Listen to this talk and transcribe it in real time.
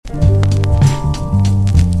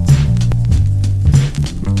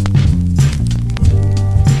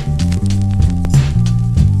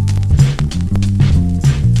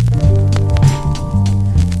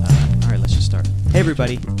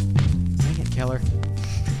everybody. Dang it, Keller.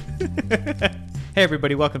 Hey,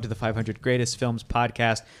 everybody. Welcome to the 500 Greatest Films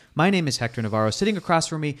podcast. My name is Hector Navarro. Sitting across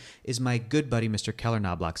from me is my good buddy, Mr. Keller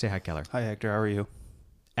Knobloch. Say hi, Keller. Hi, Hector. How are you?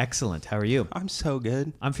 Excellent. How are you? I'm so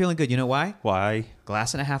good. I'm feeling good. You know why? Why?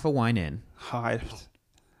 Glass and a half of wine in. Hi.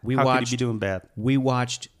 How could you be doing bad?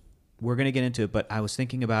 We're going to get into it, but I was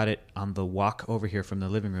thinking about it on the walk over here from the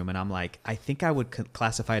living room, and I'm like, I think I would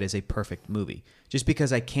classify it as a perfect movie, just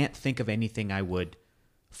because I can't think of anything I would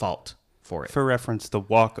fault for it. For reference, the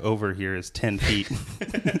walk over here is 10 feet.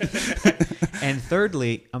 And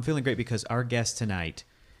thirdly, I'm feeling great because our guest tonight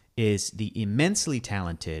is the immensely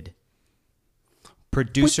talented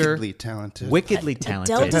producer. Wickedly talented. Wickedly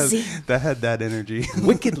talented. That had that energy.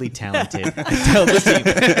 Wickedly talented. Adele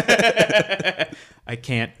Dazeem. I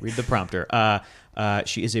can't read the prompter.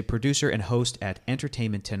 She is a producer and host at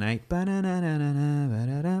Entertainment Tonight.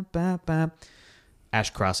 Ash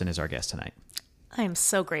Crossan is our guest tonight. I am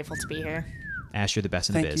so grateful to be here. Ash, you're the best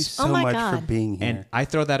in the Thank you biz. so Oh my much God. for being here. And I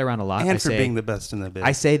throw that around a lot. And I for say, being the best in the biz.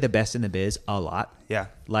 I say the best in the biz a lot. Yeah.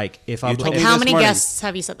 Like if You I'm told me How this many morning. guests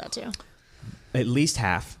have you said that to? at least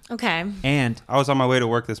half. Okay. And I was on my way to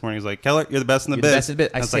work this morning. He's like, Keller, you're the best in the you're biz. the best in the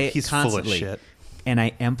biz. I was say like, it he's constantly. full of shit. And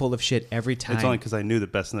I am full of shit every time. It's only because I knew the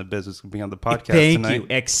best in the biz was going to be on the podcast Thank tonight. you.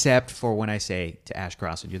 Except for when I say to Ash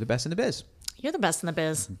Crossan, you're the best in the biz. You're the best in the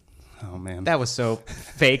biz. Oh, man. That was so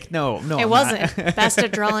fake. No, It I'm not. wasn't. Best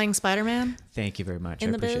at drawing Spider-Man? Thank you very much. In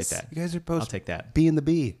I the appreciate biz? that. You guys are both I'll take that. B in the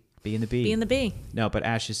B. Be in the B. Be in the B. No, but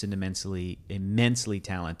Ash is an immensely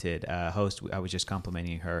talented host. I was just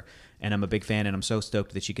complimenting her, and I'm a big fan, and I'm so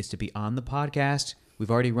stoked that she gets to be on the podcast.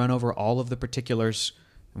 We've already run over all of the particulars,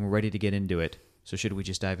 and we're ready to get into it. So should we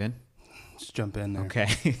just dive in? Let's jump in there.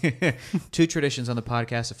 Okay. Two traditions on the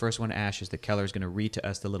podcast. The first one, Ash, is that Keller is going to read to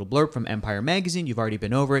us the little blurb from Empire Magazine. You've already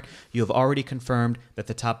been over it. You have already confirmed that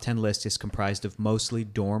the top 10 list is comprised of mostly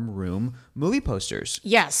dorm room movie posters.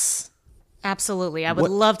 Yes. Absolutely. I would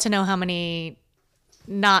What- love to know how many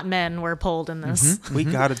not men were pulled in this. We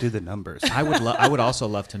got to do the numbers. I would also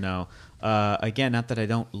love to know. Again, not that I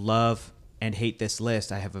don't love and hate this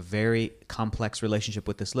list. I have a very complex relationship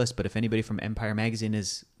with this list. But if anybody from Empire Magazine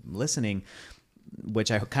is listening, which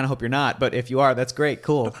I kind of hope you're not, but if you are, that's great.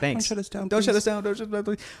 Cool. Thanks. shut us down, Don't shut please. us down. Don't shut us down,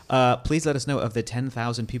 please. Please let us know of the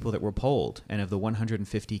 10,000 people that were polled and of the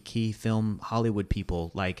 150 key film Hollywood people.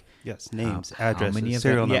 Like Yes, names, how addresses, many of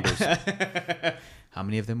serial them- numbers. yeah. How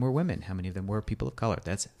many of them were women? How many of them were people of color?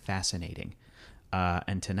 That's fascinating.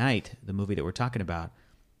 And tonight, the movie that we're talking about,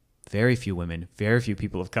 very few women, very few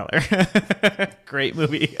people of color. Great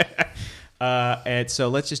movie. And so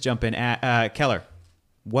let's just jump in. Keller,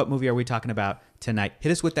 what movie are we talking about tonight?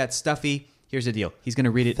 Hit us with that stuffy. Here's the deal. He's going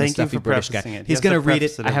to read it in a Thank you stuffy for British guy. prefacing it. He's He has going to to read it.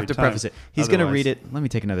 preface it I have every to time. preface it. He's going to Otherwise- read it. Let me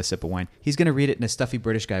take another sip of wine. He's going to read it in a stuffy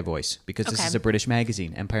British guy voice because this Okay. is a British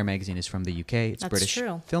magazine. Empire Magazine is from the UK. It's That's British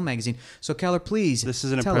true. film magazine. So Keller, please This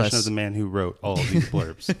is an tell impression us, of the man who wrote all of these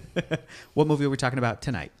blurbs. what movie are we talking about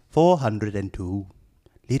tonight? 402,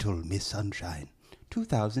 Little Miss Sunshine,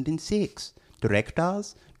 2006.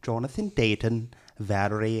 Directors, Jonathan Dayton,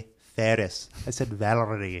 Valerie Ferris. I said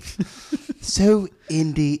Valerie. So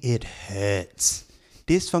indie it hurts.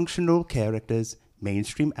 Dysfunctional characters,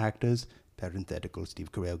 mainstream actors, parenthetical,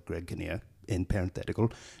 Steve Carell, Greg Kinnear, in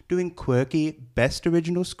parenthetical, doing quirky Best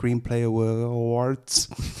Original Screenplay awards.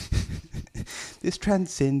 This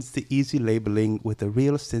transcends the easy labeling with a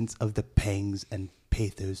real sense of the pangs and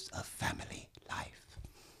pathos of family life.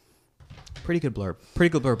 Pretty good blurb. Pretty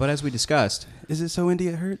good blurb. But as we discussed, Is it so indie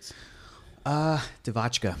it hurts?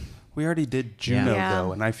 Devachka. We already did Juno, Yeah.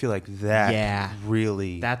 though, and I feel like that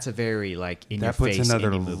really... That's a very like in that your puts face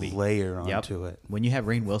another indie movie. layer Yep. onto it. When you have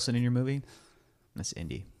Rainn Wilson in your movie, that's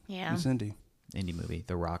indie. Yeah. It's indie. Indie movie.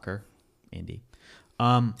 The Rocker, indie.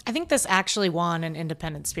 I think this actually won an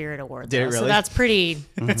Independent Spirit Award. Did it though, really? So that's pretty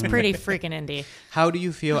freaking indie. How do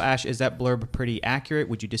you feel, Ash? Is that blurb pretty accurate?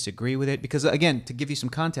 Would you disagree with it? Because again, to give you some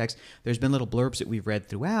context, there's been little blurbs that we've read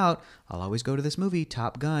throughout. I'll always go to this movie,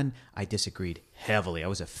 Top Gun. I disagreed heavily. I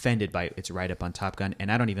was offended by its write-up on Top Gun,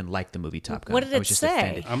 and I don't even like the movie Top Gun. What did I it was just say?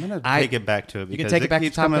 offended. I'm going to I- take it back to it You because can take it back to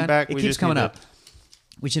keeps Top coming Gun. back. It We keeps just coming need up.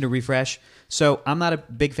 We just need a refresh. So I'm not a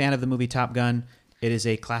big fan of the movie Top Gun. It is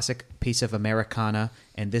a classic piece of Americana,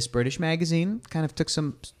 and this British magazine kind of took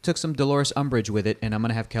some Dolores umbrage with it. And I'm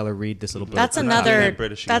gonna have Keller read this little blurb. That's We're not doing another. that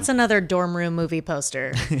British That's another dorm room movie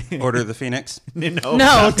poster. Order of the Phoenix. no,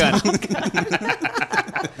 No, Top Gun.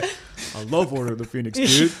 I love Order of the Phoenix,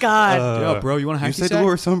 dude. God. Yeah, bro, you want to You hacky say sack?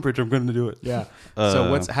 Dolores Umbridge, I'm going to do it. Yeah.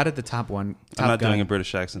 So how did the top one? Top I'm not Gun doing a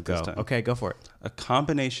British accent go? this time. Okay, go for it. A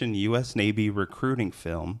combination U.S. Navy recruiting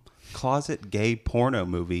film, closet gay porno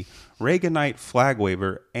movie, Reaganite flag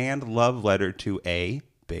waver, and love letter to A,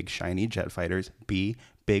 big shiny jet fighters, B,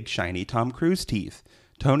 big shiny Tom Cruise teeth.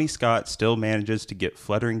 Tony Scott still manages to get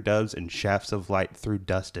fluttering doves and shafts of light through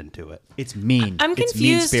dust into it. It's mean. I'm It's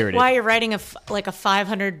confused mean-spirited. why you're writing a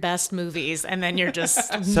 500 best movies and then you're just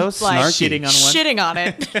So like snarky. Shitting on one. shitting on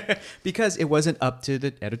it. Because it wasn't up to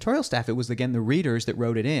the editorial staff. It was, again, the readers that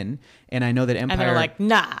wrote it in. And I know that Empire... And they're like,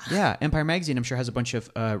 nah. Yeah, Empire Magazine, I'm sure, has a bunch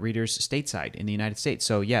of readers stateside in the United States.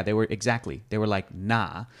 So, yeah, they were like,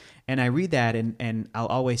 nah. And I read that, and I'll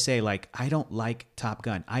always say, like, I don't like Top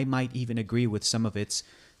Gun. I might even agree with some of its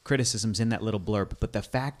criticisms in that little blurb. But the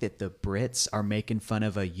fact that the Brits are making fun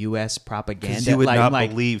of a U.S. propaganda... Because you would not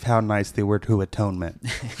like, believe how nice they were to Atonement.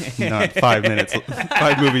 Not 5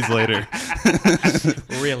 movies later.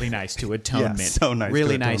 really nice to Atonement. Yeah, so nice to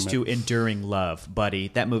really nice to Atonement. Enduring Love, buddy.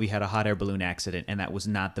 That movie had a hot air balloon accident, and that was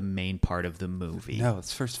not the main part of the movie. No,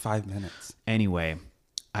 it's first 5 minutes. Anyway,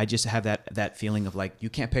 I just have that feeling of like, you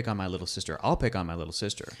can't pick on my little sister. I'll pick on my little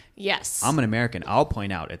sister. Yes. I'm an American. I'll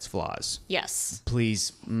point out its flaws. Yes.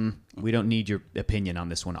 Please, we don't need your opinion on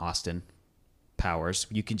this one, Austin Powers.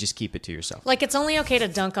 You can just keep it to yourself. Like, it's only okay to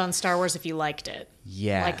dunk on Star Wars if you liked it.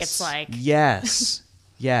 Yes. Like, it's like... Yes.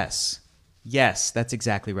 Yes, that's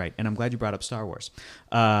exactly right. And I'm glad you brought up Star Wars.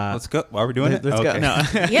 Let's go. Are we doing it? Let's go. Okay. No.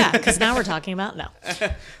 Yeah, because now we're talking about... No.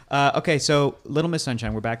 Okay, so Little Miss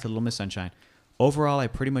Sunshine. We're back to Little Miss Sunshine. Overall, I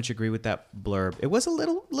pretty much agree with that blurb. It was a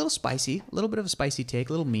little spicy, a little bit of a spicy take,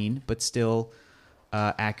 a little mean, but still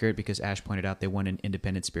accurate because Ash pointed out they won an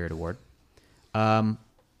Independent Spirit Award.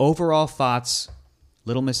 Overall thoughts,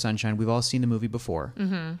 Little Miss Sunshine. We've all seen the movie before.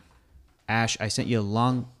 Mm-hmm. Ash, I sent you a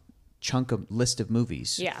long chunk of list of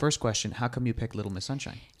movies. Yeah. First question, how come you picked Little Miss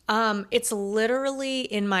Sunshine? It's literally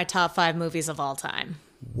in my top 5 movies of all time.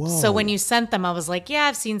 Whoa. So when you sent them, I was like, yeah,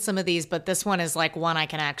 I've seen some of these, but this one is like one I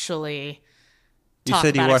can actually You talk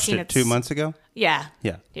said you about. I've watched seen it 2 months ago? Yeah.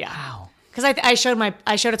 Yeah. Yeah. Wow. Because I showed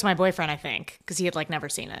it to my boyfriend, I think, because he had like never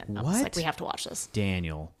seen it. I was What? like, we have to watch this.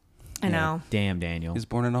 Daniel. I know. Damn, Daniel. He was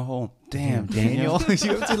born in a hole. Damn, Daniel. You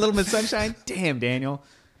haven't seen Little Miss Sunshine? Damn, Daniel.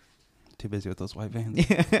 Too busy with those white vans.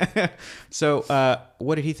 So,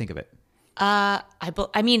 what did he think of it? I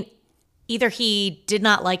mean, either he did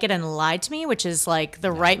not like it and lied to me, which is like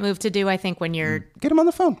the right move to do, I think, when you're... Get him on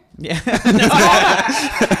the phone.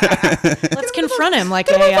 Let's confront him like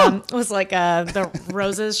it was like the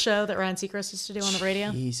Roses show that Ryan Seacrest used to do on the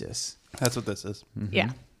radio. Jesus. That's what this is. Yeah.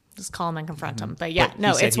 Just call him and confront him. But yeah, But he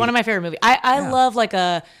no, said it's one of my favorite movies. I Yeah. love like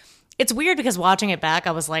it's weird because watching it back,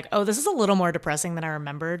 I was like, oh, this is a little more depressing than I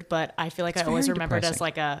remembered. But I feel like I always very remembered it as depressing.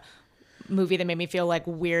 like a movie that made me feel like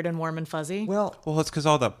weird and warm and fuzzy. Well, Well, it's because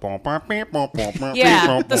all that...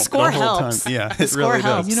 Yeah, the score whole time. helps. Yeah, The it score really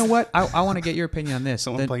helps. does. you know what? I want to get your opinion on this.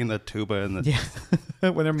 Someone playing the tuba and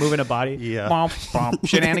the... When they're moving a body. Yeah. Bump, bump,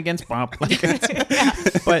 shenanigans, bump.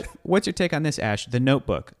 But what's your take on this, Ash? The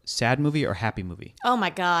Notebook. Sad movie or happy movie? Oh my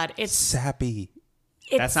God. It's Sappy.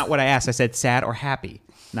 That's not what I asked. I said sad or happy.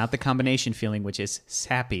 Not the combination feeling, which is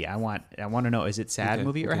sappy. I want to know, is it sad Okay,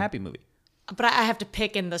 movie or okay. happy movie? But I have to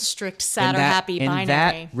pick in the strict sad In or that- happy in binary.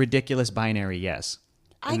 that ridiculous binary, yes.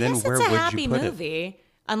 I And then guess where it's a would you happy put it? movie.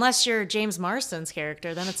 Unless you're James Marsden's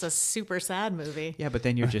character, then it's a super sad movie. Yeah, but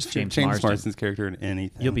then you're just James James Marsden. Marsden's character in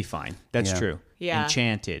anything. You'll be fine. That's Yeah. true. Yeah.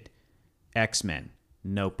 Enchanted, X-Men,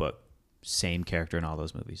 Notebook, same character in all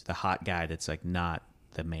those movies. The hot guy that's like not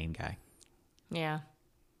the main guy. Yeah.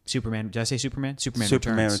 Superman. Did I say Superman? Superman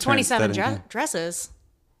Superman Returns. Returns. 27 That- dresses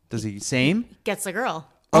Does he... Same. gets the girl.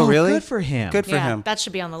 Oh, really? Good for him. Good for Yeah, him. that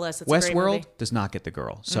should be on the list. It's a great Westworld movie. does not get the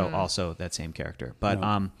girl, so also that same character. But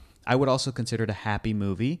I would also consider it a happy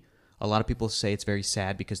movie. A lot of people say it's very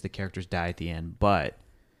sad because the characters die at the end, but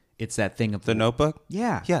it's that thing of The Notebook?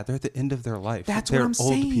 Yeah. Yeah, they're at the end of their life. That's they're what I'm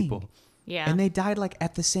old saying. people. Yeah. And they died like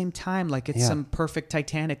at the same time, like it's Yeah. some perfect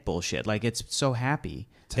Titanic bullshit. Like it's so happy.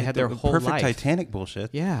 They had The their whole perfect life. Titanic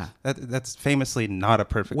bullshit. Yeah. That's famously not a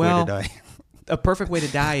perfect Well, way to die. A perfect way to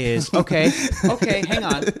die is okay, hang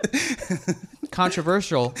on.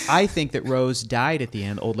 Controversial. I think that Rose died at the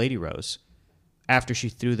end, old lady Rose, after she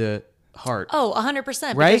threw the heart. Oh,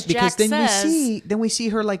 100%. Right? Because Because Jack then we see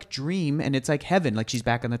her like dream and it's like heaven, like she's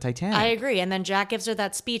back on the Titanic. I agree. And then Jack gives her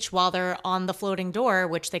that speech while they're on the floating door,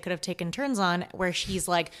 which they could have taken turns on, where she's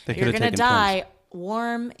like, They you're could have going to taken die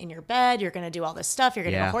warm in your bed. You're going to do all this stuff. You're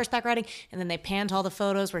going to Yeah. go horseback riding. And then they pan to all the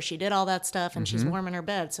photos where she did all that stuff and she's warm in her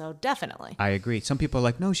bed. So definitely. I agree. Some people are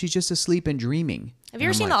like, no, she's just asleep and dreaming. Have you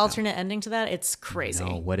ever seen the alternate ending to that? It's crazy.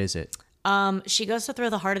 No, what is it? She goes to throw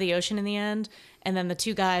the heart of the ocean in the end, and then the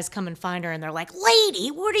two guys come and find her, and they're like,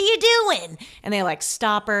 "Lady, what are you doing?" And they like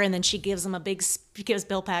stop her, and then she gives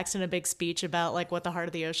Bill Paxton a big speech about like what the heart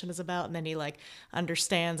of the ocean is about, and then he like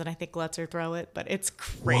understands, and I think lets her throw it, but it's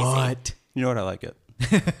crazy. What? You know what? I like it.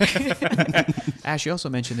 Ash, you also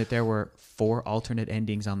mentioned that there were 4 alternate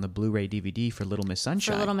endings on the Blu-ray DVD for Little Miss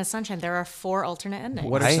Sunshine. For Little Miss Sunshine, there are 4 alternate endings.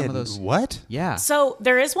 What are some of those? What? Yeah. So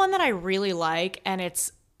there is one that I really like, and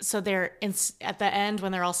it's they're at the end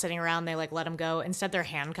when they're all sitting around, they like let him go. Instead, they're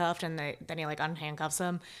handcuffed, and then he like unhandcuffs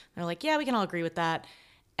them. They're like, "Yeah, we can all agree with that."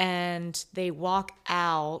 And they walk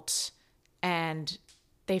out, and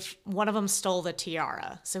one of them stole the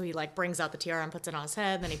tiara, so he like brings out the tiara and puts it on his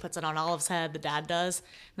head. And then he puts it on Olive's head. The dad does.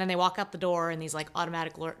 And then they walk out the door, and these like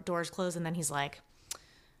automatic doors close, and then he's like,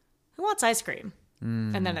 "Who wants ice cream?"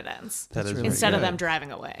 And then it ends. That is instead of very them good.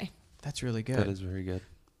 driving away. That's really good. That is very good.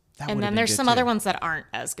 That And would've then been there's good some too. other ones that aren't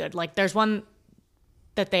as good. Like there's one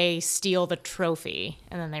that they steal the trophy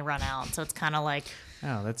and then they run out. So it's kind of like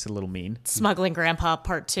Oh, that's a little mean. Smuggling Grandpa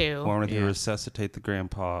Part 2. One where they Yeah. resuscitate the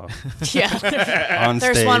grandpa Yeah. on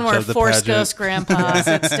There's stage one where of the Force pageant. Ghost Grandpa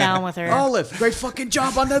sits down with her. Olive, great fucking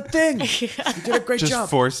job on that thing. You did a great Just job.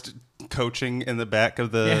 forced coaching in the back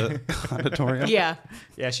of the auditorium. Yeah.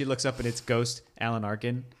 Yeah, she looks up and it's Ghost Alan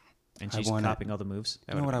Arkin, and I she's want it. copying all the moves.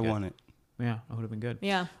 That You know what? I would've been want it. good. Yeah, that would have been good.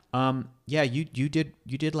 Yeah. Yeah, you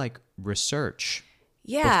did like research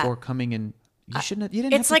Yeah. before coming in. You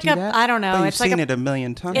didn't It's have like to do that. I don't know. But you've It's like seen it a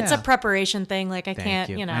million times. it's a preparation thing. Like I Thank can't,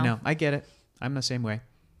 you. you know. I know. I get it. I'm the same way.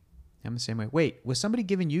 I'm the same way. Wait, was somebody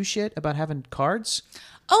giving you shit about having cards?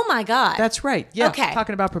 Oh my God. That's right. Yeah. Okay.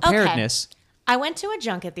 Talking about Okay. preparedness. I went to a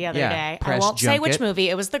junket the other Yeah, day. I press won't say which junket. movie.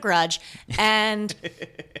 It was The Grudge. And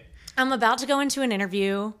I'm about to go into an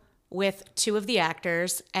interview with 2 of the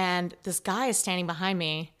actors, and this guy is standing behind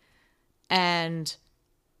me, and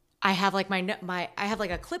I have like I have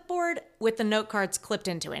like a clipboard with the note cards clipped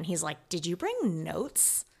into it. And he's like, "Did you bring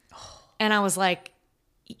notes?" And I was like,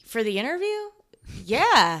 "For the interview?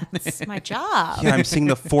 Yeah, it's my job." Yeah, I'm seeing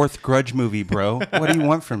the 4th Grudge movie, bro. What do you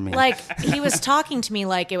want from me? Like he was talking to me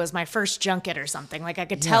like it was my first junket or something. Like I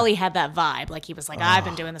could tell he had that vibe. Like he was like, "I've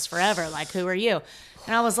been doing this forever. Like who are you?"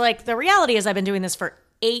 And I was like, "The reality is I've been doing this for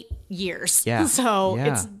 8 years." Yeah. So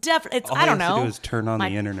Yeah. it's definitely. All I don't you have know. to do is turn on My-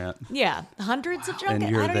 the internet. Yeah, hundreds of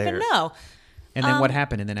junkets. you're I don't even there. know. And then what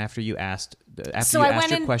happened? And then after you asked, So you I asked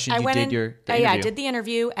went your in. question, I you went did in. your the yeah, I interview. did the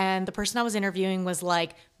interview, and the person I was interviewing was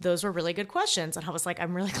like, "Those were really good questions." And I was like,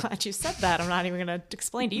 "I'm really glad you said that. I'm not even going to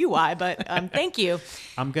explain to you why, but thank you."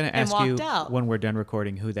 I'm going to and ask you walked out. when we're done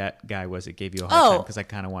recording who that guy was that gave you a hard time Oh. because I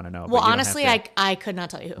kind of want to know. but Well, you don't honestly, have to. I could not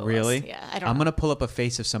tell you who it Really? was. Yeah, I don't I'm know. going to pull up a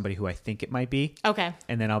face of somebody who I think it might be. Okay.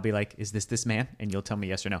 And then I'll be like, is this man? And you'll tell me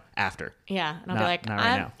yes or no after. Yeah, and I'll Not- be like, not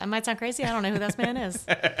right now. I might sound crazy. I don't know who this man is.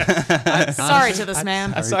 Sorry to this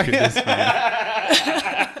man. Sorry.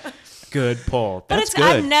 Good pull. But That's it's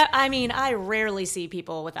good. I mean, I rarely see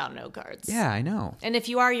people without note cards. Yeah, I know. And if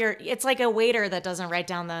you are it's like a waiter that doesn't write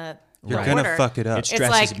down the You're Right. gonna order. fuck it up. It's- It's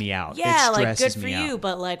stresses like, me out. Yeah, It like good stresses for me you, out.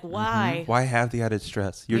 but like why? Why have the added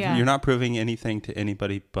stress? You're Yeah. you're not proving anything to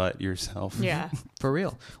anybody but yourself. Yeah. For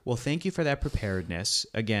real. Well, thank you for that preparedness.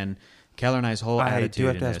 Again, Keller and I's whole I attitude do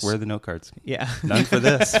have in to ask, this. where are the note cards? Yeah. None for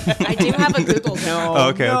this. I do have a Google Doc. Oh,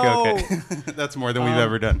 okay. That's more than we've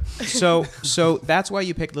ever done. So that's why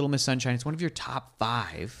you picked Little Miss Sunshine. It's one of your top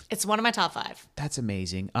 5. It's one of my top 5. That's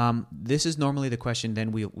amazing. This is normally the question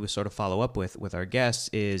then we sort of follow up with our guests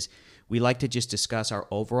is we like to just discuss our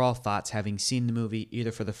overall thoughts having seen the movie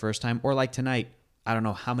either for the first time or like tonight. I don't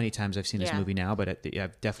know how many times I've seen this Yeah. movie now, but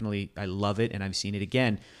I love it and I've seen it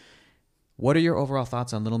again. What are your overall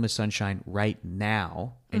thoughts on Little Miss Sunshine right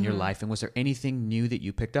now in your life? And was there anything new that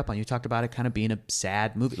you picked up on? You talked about it kind of being a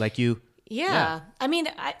sad movie. Like you... Yeah. I mean,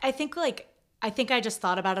 I think I just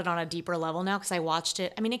thought about it on a deeper level now because I watched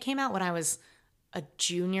it. I mean, it came out when I was a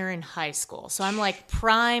junior in high school. So I'm like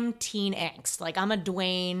prime teen angst. Like I'm a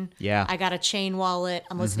Dwayne. Yeah. I got a chain wallet.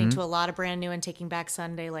 I'm listening to a lot of Brand New and Taking Back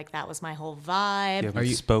Sunday. Like that was my whole vibe. You haven't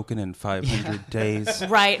spoken in 500 days.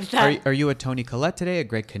 Right. That, Are you a Tony Collette today, a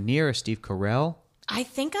Greg Kinnear, a Steve Carell? I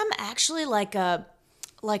think I'm actually like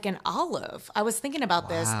an Olive. I was thinking about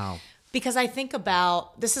this Wow. because I think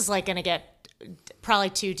about, this is like going to get probably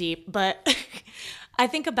too deep, but I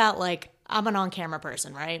think about like, I'm an on-camera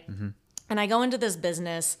person, right? Mm-hmm. And I go into this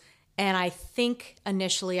business and I think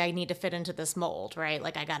initially I need to fit into this mold, right?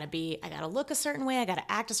 Like I gotta look a certain way, I gotta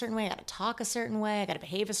act a certain way, I gotta talk a certain way, I gotta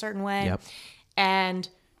behave a certain way. Yep. And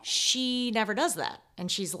she never does that. And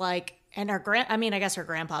she's like, and I guess her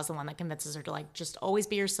grandpa's the one that convinces her to like, just always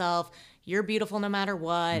be yourself. You're beautiful no matter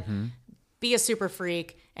what. Be a super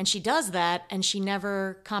freak. And she does that, and she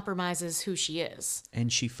never compromises who she is.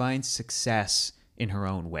 And she finds success in her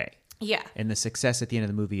own way. Yeah. And the success at the end of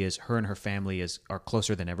the movie is her and her family are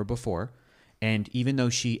closer than ever before. And even though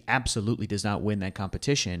she absolutely does not win that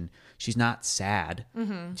competition, she's not sad. Do you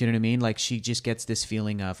know what I mean? Like, she just gets this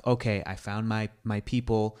feeling of, okay, I found my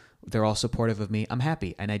people. They're all supportive of me. I'm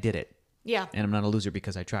happy, and I did it. Yeah. And I'm not a loser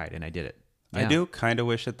because I tried, and I did it. I do kind of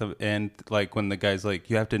wish at the end, like when the guy's like,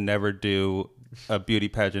 you have to never do a beauty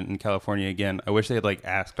pageant in California again. I wish they had like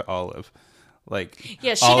asked Olive. Like,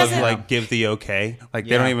 Yeah, she Olive doesn't- like give the okay. Like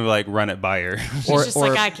they Yeah. don't even like run it by her. She's Or- just or-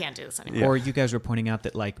 like, I can't do this anymore. Or you guys were pointing out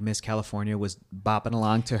that like Miss California was bopping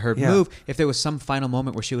along to her Yeah. move. If there was some final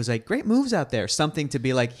moment where she was like, great moves out there, something to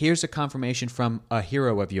be like, here's a confirmation from a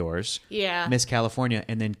hero of yours, Yeah. Miss California,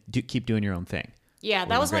 and then keep doing your own thing. Yeah,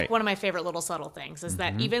 that was great. like one of my favorite little subtle things is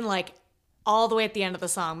that even like all the way at the end of the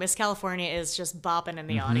song, Miss California is just bopping in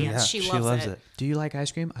the audience. Yeah, she loves it. Do you like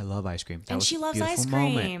ice cream? I love ice cream. That And was she a loves ice beautiful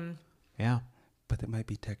moment. cream. Yeah. But it might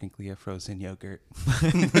be technically a frozen yogurt.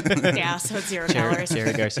 Yeah, so it's 0 calories.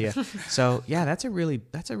 Jerry Garcia. So yeah, that's a really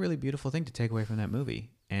beautiful thing to take away from that movie.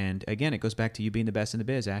 And again, it goes back to you being the best in the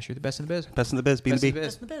biz. Ash, you're the best in the biz. Best in the biz. Be Best the in B. the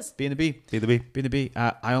Best in the biz. Be in the B. Be the B. Be in the B.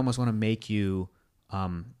 I almost want to make you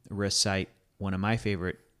recite one of my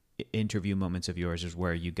favorite interview moments of yours is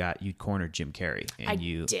where you cornered Jim Carrey. And I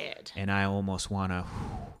you did. And I almost want to.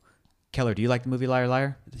 Do you like the movie Liar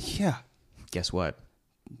Liar? Yeah. Guess what?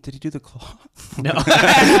 Did he do the claw? No.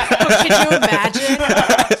 Oh, could you imagine?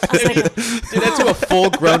 I was like, Dude, that's a full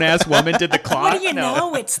grown ass woman did the claw. what do you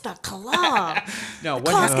know? It's the claw. No. The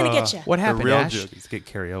claw's going to get you. What happened, The real Ash? joke is get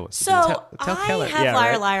Carrie Ellis. So Tell I Keller. have Yeah,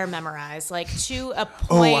 Liar right. Liar memorized, like to a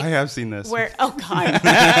Oh, point. I have seen this. Where to the point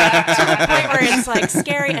where it's like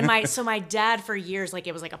scary, and my dad for years, like,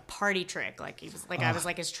 it was like a party trick, like he was like I was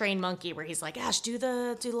like his trained monkey where he's like, Ash, do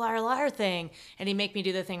the Liar Liar thing, and he'd make me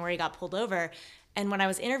do the thing where he got pulled over. And when I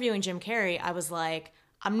was interviewing Jim Carrey, I was like,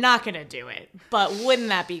 I'm not gonna do it, but wouldn't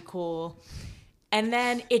that be cool? And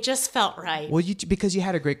then it just felt right. Well, because you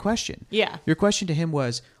had a great question. Yeah. Your question to him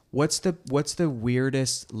was, what's the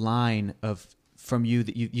weirdest line from you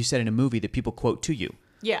that you said in a movie that people quote to you?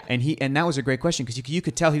 Yeah. And that was a great question because you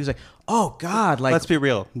could tell he was like, oh God, like Let's be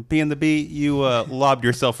real. B in the B, you lobbed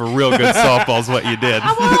yourself a real good softball's what you did.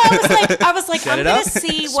 Well, I was like, I'm gonna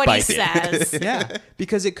see what he Spicy. says. yeah,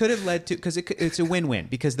 because it could have led to it's a win-win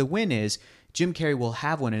because the win is Jim Carrey will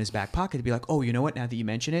have one in his back pocket to be like, oh, you know what? Now that you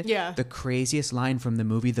mention it, Yeah. the craziest line from the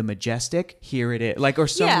movie The Majestic, here it is, like or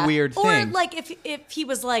some weird thing. Or like if he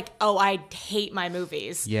was like, oh, I hate my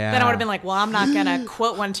movies. Yeah. Then I would have been like, well, I'm not gonna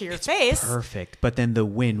quote one to your face. Perfect. But then the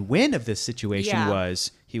win-win of this situation Yeah.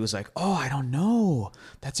 was he was like, "Oh, I don't know.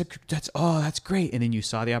 That's great." And then you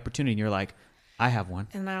saw the opportunity and you're like, "I have one."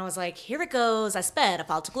 And then I was like, here it goes. I sped. I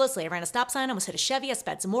followed too closely. I ran a stop sign. I almost hit a Chevy. I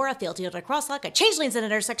sped some more. I failed to yield at a crosswalk. I changed lanes in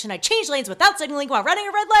an intersection. I changed lanes without signaling while running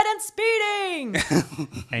a red light and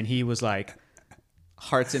speeding. And he was like,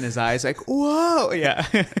 hearts in his eyes, like, "Whoa." Yeah.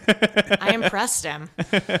 I impressed him.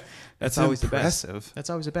 That's always impressive. the best. That's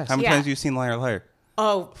always the best. How many Yeah. times have you seen Liar Liar?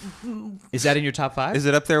 Oh, Is that in your top 5? Is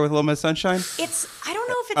it up there with Little Miss Sunshine? I don't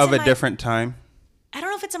know if it's Of in a my, different time? I don't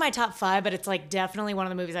know if it's in my top 5, but it's like definitely one of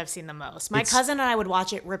the movies I've seen the most. My cousin and I would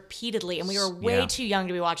watch it repeatedly, and we were way Yeah. too young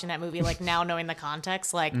to be watching that movie. Like now knowing the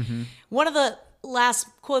context, like one of the last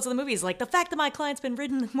quotes of the movie is like, the fact that my client's been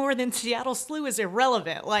ridden more than Seattle Slew is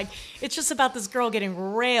irrelevant. Like it's just about this girl getting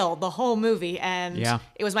railed the whole movie, and Yeah.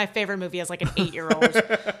 it was my favorite movie as like an 8-year-old.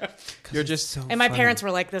 You're just so And my funny. parents were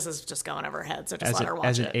like, this is just going over her head, so just let her watch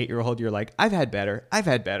as an it. 8-year-old, you're like, "I've had better. I've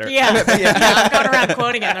had better." Yeah. I'm going around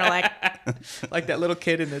quoting it, and they're like, Like that little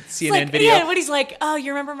kid in the CNN like, video. yeah, when he's like, oh,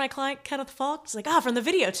 you remember my client Kenneth Falk? He's like, from the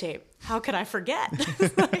videotape. How could I forget?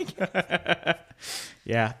 Like,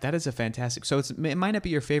 Yeah, that is a fantastic. So it might not be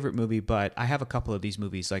your favorite movie, but I have a couple of these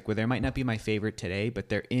movies like where they might not be my favorite today, but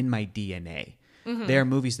they're in my DNA. Mm-hmm. They are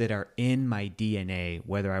movies that are in my DNA,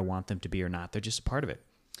 whether I want them to be or not. They're just a part of it.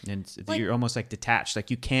 And you're almost like detached. Like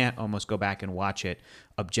you can't almost go back and watch it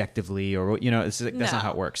objectively, or that's not no. how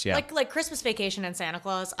it works. Yeah. Like Christmas Vacation and Santa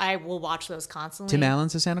Claus, I will watch those constantly. Tim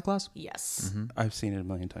Allen's a Santa Claus. Yes. I've seen it a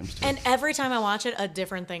million times too. And every time I watch it, a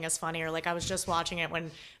different thing is funnier. Like I was just watching it when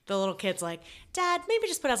the little kid's like, Dad, maybe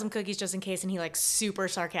just put out some cookies just in case. And he like super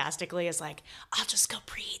sarcastically is like, I'll just go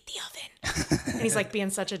preheat the oven. And he's like being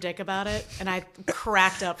such a dick about it. And I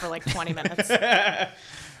cracked up for like 20 minutes.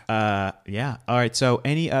 Yeah. All right. So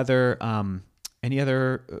any other Any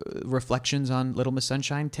other reflections on Little Miss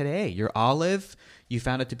Sunshine today? You're Olive. You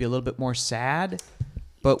found it to be a little bit more sad,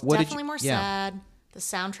 but what Definitely did you? more sad. The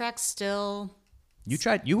soundtrack's still. You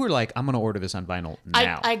tried. You were like, I'm going to order this on vinyl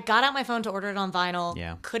now. I got out my phone to order it on vinyl.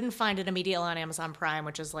 Yeah. Couldn't find it immediately on Amazon Prime,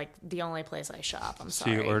 which is like the only place I shop. I'm So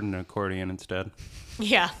sorry. you ordered an accordion instead.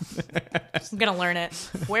 Yeah. I'm gonna learn it.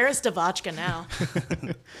 Where is Devotchka now?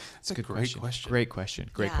 It's a Good great question. Great question.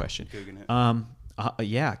 Great Yeah. question. Googling it.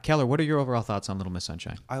 Yeah, Keller. What are your overall thoughts on Little Miss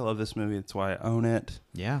Sunshine? I love this movie. That's why I own it.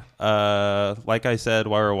 Yeah. Like I said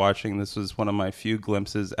while we were watching, this was one of my few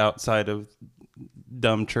glimpses outside of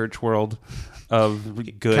dumb church world of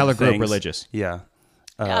good Keller things. grew up religious. Yeah.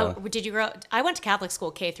 Did you grow? I went to Catholic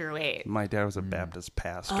school K through 8. My dad was a Baptist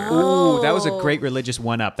pastor. Ooh, that was a great religious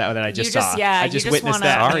one-up that I just saw. I you just just witnessed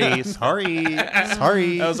wanna- that.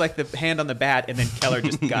 Sorry. That was like the hand on the bat, and then Keller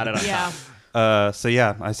just got it on Yeah. top. So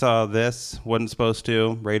yeah, I saw this. Wasn't supposed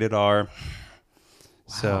to. Rated R.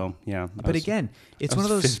 So yeah. But again, it's I one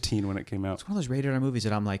of was those 15 when it came out. It's one of those rated R movies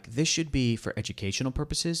that I'm like, this should be for educational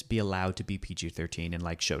purposes, be allowed to be PG-13 and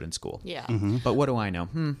like showed in school. Yeah. But what do I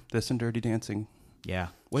know? This and Dirty Dancing. Yeah.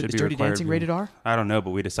 What, Should is be Dirty required Dancing viewing. rated R? I don't know,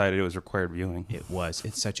 but we decided it was required viewing. It was.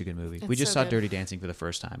 It's such a good movie. We It's just so saw good. Dirty Dancing for the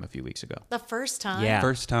first time a few weeks ago. The first time. Yeah.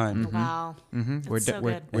 First time. Wow. We're It's so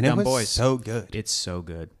we're, good. we're And it dumb was boys. so good. It's so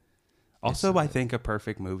good. Also, I think a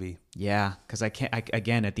perfect movie. Yeah, because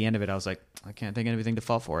again, at the end of it, I was like, I can't think of anything to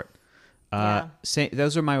fall for it. Yeah.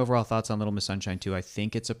 Those are my overall thoughts on Little Miss Sunshine too. I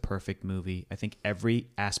think it's a perfect movie. I think every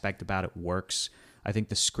aspect about it works. I think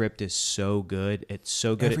the script is so good. It's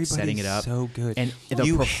so good at setting it up. So good. And the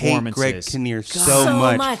you hate performances. Greg Kinnear so So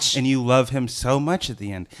much, much. and you love him so much at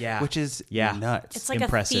the end. Yeah. which is Yeah. nuts. It's like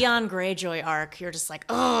Impressive. a Theon Greyjoy arc. You're just like,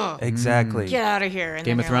 oh, exactly. get out of here. And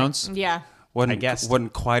Game then of you're like, Thrones? yeah. Wasn't, I guessed.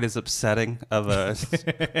 wasn't quite as upsetting of a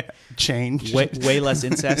change. way less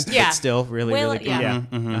incest, Yeah. but still really, Way really le- good. yeah.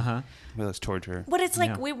 Yeah. Uh-huh. Well, let's torture. But it's like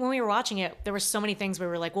Yeah. when we were watching it, there were so many things we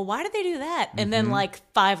were like, well, why did they do that? And then Mm-hmm. like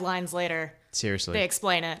 5 lines later, Seriously. they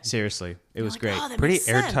explain it. Seriously. It was Like, great. oh, that Pretty makes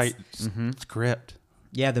sense. airtight script.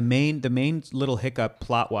 Yeah, the main little hiccup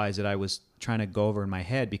plot-wise that I was trying to go over in my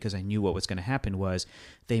head because I knew what was going to happen was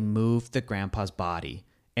they moved the grandpa's body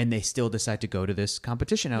and they still decide to go to this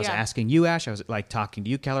competition. I was Yeah. asking you, Ash, I was like talking to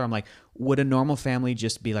you, Keller. I'm like, would a normal family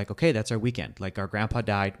just be like, okay, that's our weekend. Like our grandpa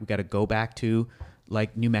died. We got to go back to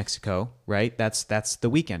like New Mexico, right? That's the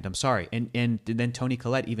weekend. I'm sorry. And then Toni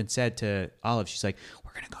Collette even said to Olive, she's like,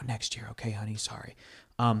 we're going to go next year. Okay, honey, sorry.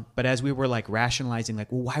 But as we were like rationalizing,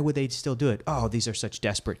 like, well, why would they still do it? Oh, these are such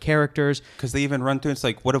desperate characters. Because they even run through. It's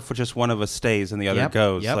like, what if just one of us stays and the other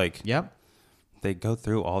goes? Yep. They go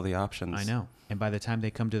through all the options. I know. And by the time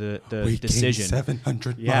they come to the We decision,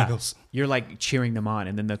 700 yeah, miles. you're like cheering them on,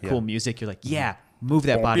 and then the Yeah. cool music, you're like, yeah, move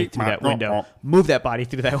that body beat through my- that window. Move that body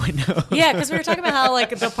through that window. Yeah, because we were talking about how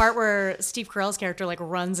like the part where Steve Carell's character like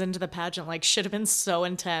runs into the pageant like should have been so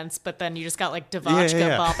intense, but then you just got like Devotchka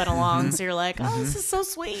Yeah. bopping along, so you're like, oh, this is so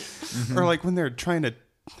sweet. Or like when they're trying to.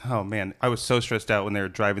 Oh man, I was so stressed out when they were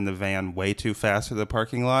driving the van way too fast through the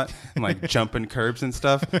parking lot and like jumping curbs and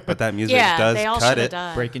stuff. But that music Yeah, does they all cut should have it.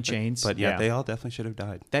 died. Breaking chains. But yeah, they all definitely should have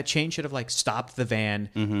died. that chain should have like stopped the van.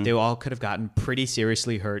 They all could have gotten pretty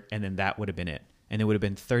seriously hurt, and then that would have been it. And they would have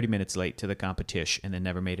been 30 minutes late to the competition, and then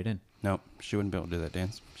never made it in. Nope, she wouldn't be able to do that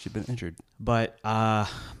dance. She'd been injured. But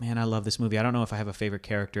man, I love this movie. I don't know if I have a favorite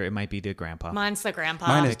character. It might be the grandpa. Mine's the grandpa.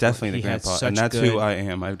 Mine is definitely he the has grandpa, such and that's good- who I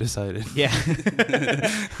am. I've decided. Yeah.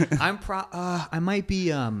 I might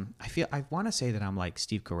be I want to say that I'm like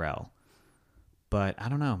Steve Carell. But I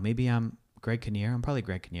don't know. Maybe I'm Greg Kinnear. I'm probably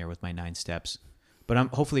Greg Kinnear with my 9 steps. But I'm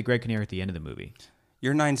hopefully Greg Kinnear at the end of the movie.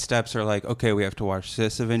 Your 9 steps are like, okay, we have to watch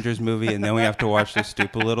this Avengers movie, and then we have to watch this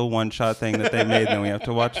stupid little one-shot thing that they made, and then we have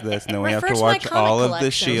to watch this, and then we have Refer to to my watch comic all of the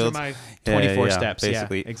collection. shields. My Yeah, 24 yeah, steps.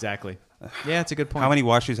 basically. Yeah, exactly. Yeah, it's a good point. How many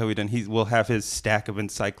watch-throughs have we done? We'll have his stack of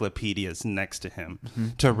encyclopedias next to him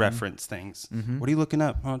to reference things. What are you looking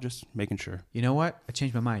up? Oh, just making sure. You know what? I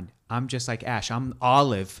changed my mind. I'm just like Ash. I'm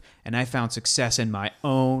Olive, and I found success in my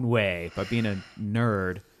own way by being a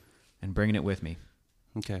nerd and bringing it with me.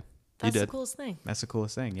 Okay. That's you the did. coolest thing. That's the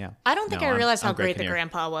coolest thing, yeah. I don't think No, I realized I'm how Greg great the Kinnear.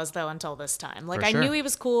 grandpa was though until this time. Like For I sure. knew he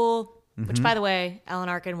was cool, which by the way, Alan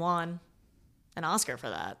Arkin won an Oscar for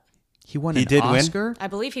that. He won He an did win? Oscar? I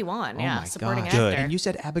believe he won. Oh yeah, my supporting God. actor. Good. And you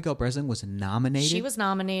said Abigail Breslin was nominated? She was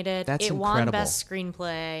nominated. That's it won incredible. Best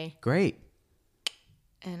Screenplay, Great.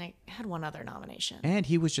 and it had one other nomination. And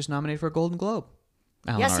he was just nominated for a Golden Globe.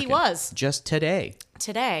 Alan Yes, he Arkin. was. Just today.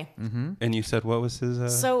 Today. And you said what was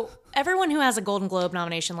his... So everyone who has a Golden Globe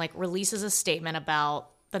nomination like releases a statement about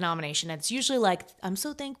the nomination. It's usually like, I'm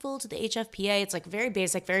so thankful to the HFPA. It's like very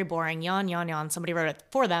basic, very boring. Yawn, yawn, yawn. Somebody wrote it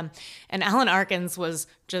for them. And Alan Arkin's was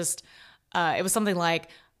just, it was something like,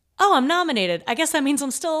 oh, I'm nominated. I guess that means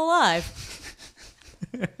I'm still alive.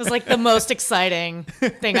 It was like the most exciting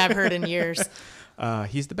thing I've heard in years.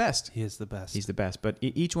 He's the best. He is the best. He's the best. But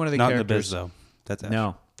each one of the Not in the characters... biz, though. That's Ash.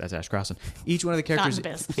 No, that's Ash Crossan. Each one of the characters Not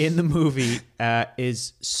in the biz. in the movie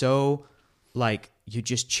is so, like, you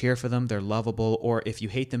just cheer for them. They're lovable. Or if you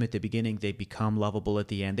hate them at the beginning, they become lovable at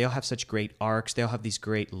the end. They all have such great arcs. They all have these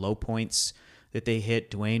great low points that they hit.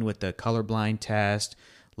 Dwayne with the colorblind test.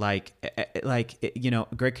 Like,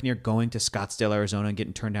 Greg Kinnear going to Scottsdale, Arizona and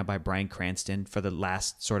getting turned down by Bryan Cranston for the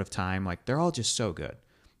last sort of time. Like, they're all just so good.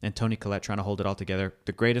 And Toni Collette trying to hold it all together.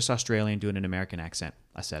 The greatest Australian doing an American accent.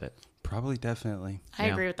 I said it. Probably, definitely. I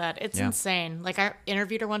Yeah. agree with that. It's Yeah. insane. Like, I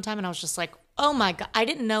interviewed her one time and I was just like, oh my God. I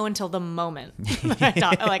didn't know until the moment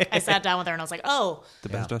that I sat down with her and I was like, oh, The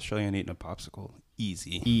best Australian eating a popsicle.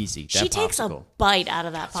 Easy. Easy. That she takes a popsicle. bite out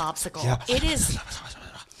of that popsicle. Yeah. It is.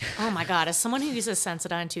 Oh my God. As someone who uses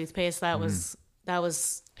Sensodyne toothpaste, that was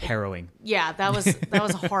Harrowing. yeah, that was a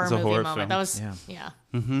horror It's a movie horror moment. film. That was Yeah. yeah.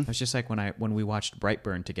 It was just like when we watched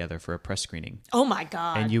Brightburn together for a press screening, Oh my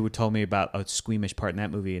God. and you told me about a squeamish part in that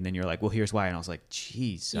movie, and then you're like, "Well, here's why," and I was like,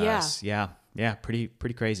 "Jesus, yeah, pretty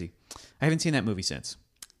crazy." I haven't seen that movie since.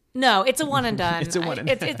 No, it's a one and done. It's a one and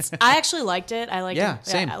it's I actually liked it. I liked Yeah, it.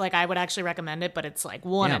 same. Like I would actually recommend it, but it's like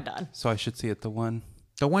one Yeah. and done. So I should see it the one.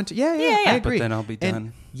 The one, Yeah. I agree. But then I'll be And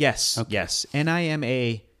done. yes, yes, and I am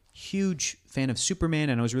a huge fan of Superman,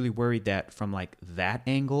 and I was really worried that from like that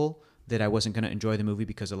angle that I wasn't going to enjoy the movie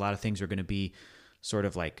because a lot of things are going to be sort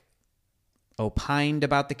of like opined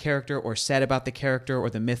about the character or said about the character or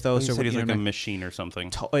the mythos You or said he's you like know, a machine or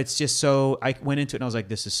something. it's just so I went into it and I was like,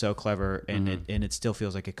 this is so clever, and it still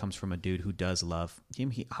feels like it comes from a dude who does love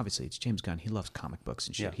him. He obviously it's James Gunn. He loves comic books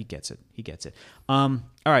and shit. Yeah. He gets it. All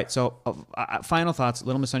right. So final thoughts.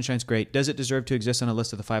 Little Miss Sunshine's great. Does it deserve to exist on a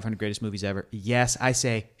list of the 500 greatest movies ever? Yes, I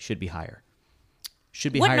say should be higher.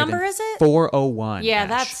 Should be What higher number than is it? 401. Yeah, Ash.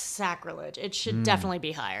 that's sacrilege. It should definitely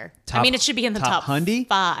be higher. I Top- mean, it should be in the top top hundy?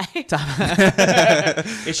 5.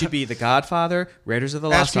 It should be The Godfather, Raiders of the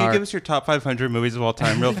Ash, Lost can you Ark. give us your top 500 movies of all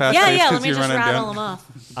time real fast? yeah, please, yeah. 'cause Let me you're just running rattle down. them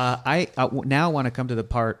off. I now want to come to the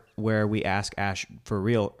part where we ask Ash for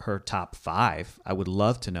real her top 5. I would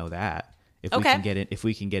love to know that if we Okay. can get it. If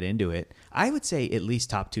we can get into it, I would say at least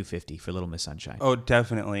top 250 for Little Miss Sunshine. Oh,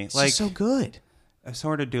 definitely. It's Like, just so good. if I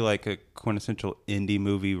were to do like a quintessential indie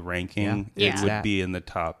movie ranking, Yeah. it Yeah. would That. be in the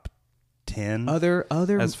top 10. Other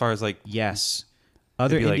as far as like yes,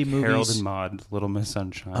 other it'd be indie like Harold movies. and Maude, Little Miss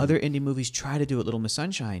Sunshine. Other indie movies try to do what Little Miss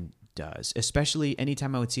Sunshine does, especially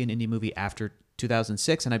anytime I would see an indie movie after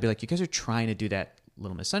 2006, and I'd be like, you guys are trying to do that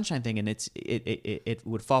Little Miss Sunshine thing, and it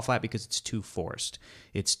would fall flat because it's too forced,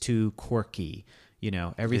 it's too quirky,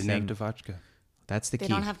 everything. Didn't have Devotchka. That's the They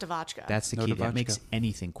key. don't have Devotchka. That's the No key. That Devotchka. makes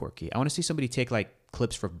anything quirky. I want to see somebody take like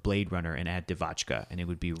clips for Blade Runner and add Devotchka, and it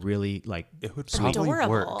would be really like. It would It's probably adorable.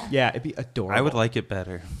 work. Yeah, it'd be adorable. I would like it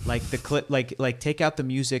better. like the clip, like take out the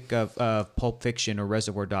music of Pulp Fiction or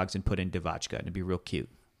Reservoir Dogs and put in Devotchka, and it'd be real cute.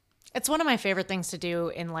 It's one of my favorite things to do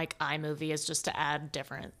in like iMovie is just to add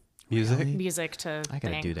different Music. music to I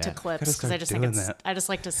gotta do to that. clips Gotta because I start just think doing it's that. I just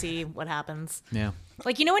like to see what happens. Yeah.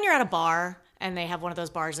 Like when you're at a bar and they have one of those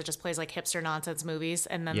bars that just plays like hipster nonsense movies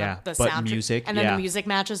and then Yeah, the but sound music, and then yeah. the music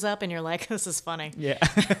matches up and you're like, this is funny. Yeah.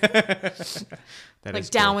 That Like is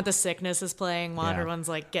Down cool. with the Sickness is playing while Yeah. everyone's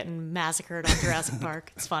like getting massacred on Jurassic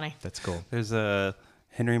Park. It's funny. That's cool. There's a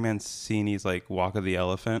Henry Mancini's like Walk of the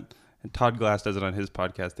Elephant, and Todd Glass does it on his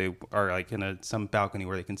podcast. They are like in some balcony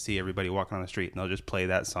where they can see everybody walking on the street, and they'll just play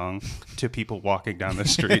that song to people walking down the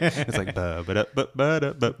street. It's like ba ba da ba ba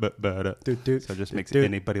da ba ba ba da. So it just makes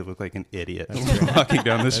anybody look like an idiot walking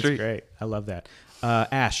down the That's street. great. I love that.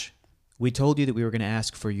 Ash, we told you that we were going to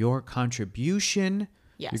ask for your contribution.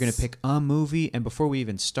 Yes. You're going to pick a movie, and before we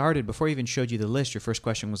even showed you the list, your first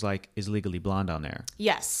question was like, is Legally Blonde on there?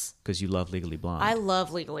 Yes. Because you love Legally Blonde. I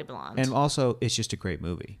love Legally Blonde. And also, it's just a great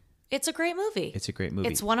movie. It's a great movie. It's a great movie.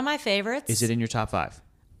 It's one of my favorites. Is it in your top 5?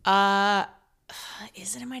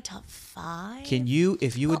 Is it in my top 5? Can you,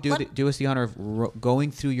 if you would Well, do us the honor of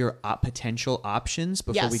going through your potential options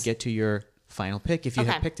before we Yes. get to your final pick, if you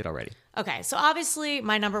have Okay. picked it already? Okay, so obviously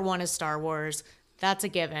my number 1 is Star Wars. That's a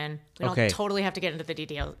given. We Okay. don't totally have to get into the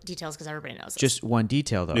details because everybody knows it. Just one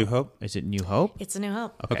detail, though. New Hope? Is it New Hope? It's a New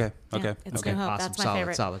Hope. Okay. Yeah, Okay. it's Okay. New Hope. Awesome. That's my solid,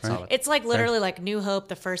 favorite. solid. It's like literally like New Hope,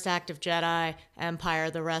 the first act of Jedi,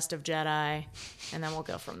 Empire, the rest of Jedi, and then we'll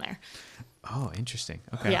go from there. Oh, interesting.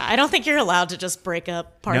 Okay. Yeah, I don't think you're allowed to just break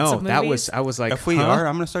up parts No, of movies. that was. I was like, If we huh? are,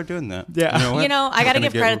 I'm going to start doing that. Yeah. what? You know, I I'm got to gonna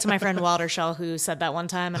give get- credit to my friend Wilder Shell who said that one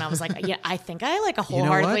time, and I was like, yeah, I think I like know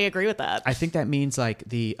wholeheartedly what? agree with that. I think that means like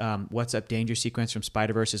the "What's Up Danger" sequence from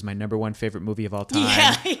Spider-Verse is my number one favorite movie of all time.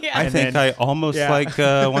 Yeah, yeah. I And think then- I almost yeah. like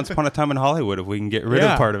Once Upon a Time in Hollywood if we can get rid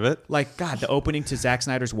Yeah. of part of it. Like God, the opening to Zack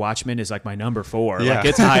Snyder's Watchmen is like my number 4. Yeah. Like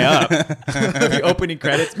it's high up. The opening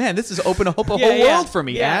credits, man, this has opened a whole world for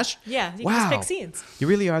me, yeah. Ash. Yeah, you wow, can just pick scenes. You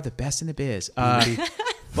really are the best in the biz.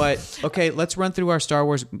 But okay, let's run through our Star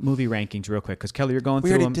Wars movie rankings real quick because Kelly, you're going We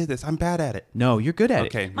through already them. did this. I'm bad at it. No, you're good at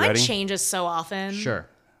Okay, it. Mine ready? changes so often. Sure.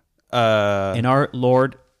 Uh, In our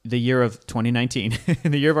Lord, the year of 2019,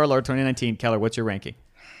 in the year of our Lord 2019, Keller, what's your ranking?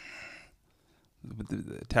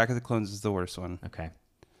 the Attack of the Clones is the worst one. Okay.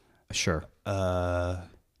 Sure.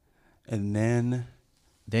 And then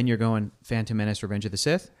Then you're going Phantom Menace, Revenge of the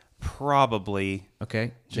Sith. probably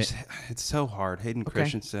Okay. just it's so hard. Hayden Okay.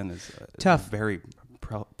 Christensen is Tough. very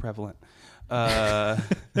prevalent.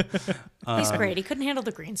 He's great. He couldn't handle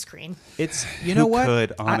the green screen. It's you know Who what?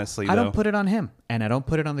 could, honestly, I though? don't put it on him, and I don't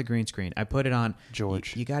put it on the green screen. I put it on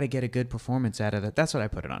George. You got to get a good performance out of that. That's what I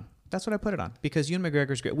put it on. That's what I put it on because Ewan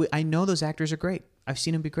McGregor's great. I know those actors are great. I've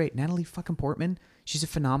seen him be great. Natalie fucking Portman, she's a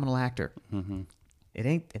phenomenal actor. Mm-hmm.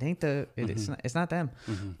 It's not them.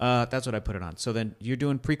 That's what I put it on. So then you're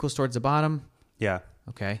doing prequels towards the bottom. Yeah.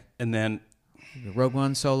 Okay. And then Rogue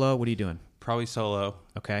One, Solo. What are you doing? probably Solo.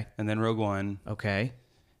 Okay. And then Rogue One. Okay.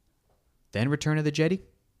 Then Return of the Jedi.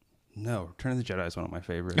 No, Return of the Jedi is one of my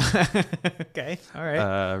favorites. Okay. All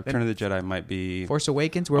right. Return of the Jedi might be. Force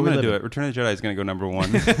Awakens. Where I'm we going to do living? it. Return of the Jedi is going to go number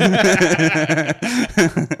 1.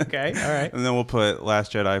 Okay. All right. And then we'll put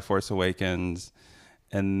Last Jedi, Force Awakens.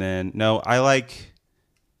 And then, no, I like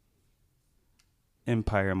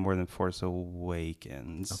Empire more than Force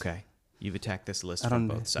Awakens. Okay. You've attacked this list I from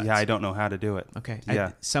don't. both sides. Yeah, I don't know how to do it. Okay.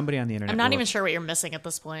 Yeah, Somebody on the internet. I'm not will- even sure what you're missing at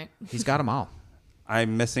this point. He's got them all.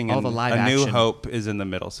 I'm missing All the live A New action. Hope is in the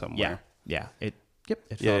middle somewhere. Yeah. It Yeah,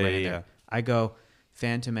 fell right yeah, in yeah. there. I go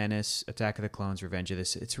Phantom Menace, Attack of the Clones, Revenge of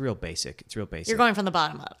this. It's real basic. You're going from the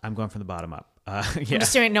bottom up. I'm going from the bottom up. Yeah. I'm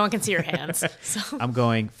just doing. No one can see your hands. So I'm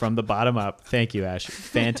going from the bottom up. Thank you, Ash.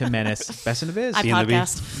 Phantom Menace, best in the biz. I in the beat.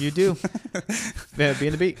 podcast. You do. Be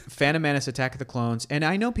in the beat. Phantom Menace, Attack of the Clones. And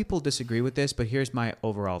I know people disagree with this, but here's my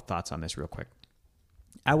overall thoughts on this real quick.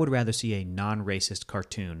 I would rather see a non-racist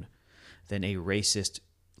cartoon than a racist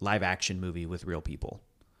live-action movie with real people.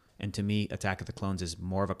 And to me, Attack of the Clones is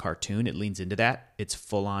more of a cartoon. It leans into that. It's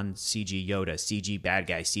full-on CG Yoda, CG bad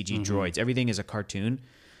guys, CG droids. Everything is a cartoon.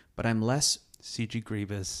 But I'm less CG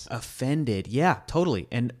Grievous. offended. Yeah, totally.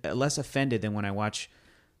 And less offended than when I watch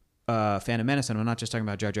Phantom Menace. And I'm not just talking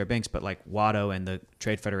about Jar Jar Binks, but like Watto and the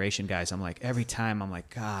Trade Federation guys. I'm like, every time I'm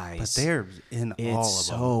like, guys. But they're in it's all of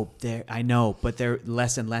so there. I know, but they're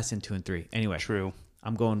less and less in 2 and 3. Anyway, them. True.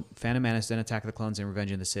 I'm going Phantom Menace, then Attack of the Clones, then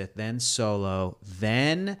Revenge of the Sith, then Solo,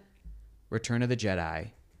 then Return of the Jedi,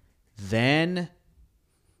 then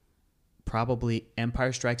probably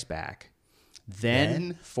Empire Strikes Back,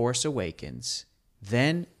 then Force Awakens,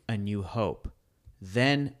 then A New Hope,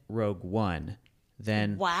 then Rogue One,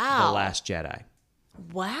 then Wow. The Last Jedi.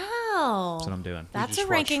 Wow. That's what I'm doing. That's a just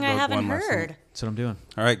ranking watched I Rogue haven't One last night. heard. That's what I'm doing.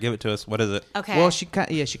 All right, give it to us. What is it? Okay. Well, she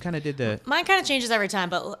kind of did the. Mine kind of changes every time,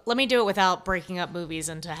 but let me do it without breaking up movies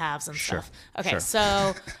into halves and Sure, stuff. Okay, sure.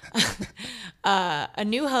 so A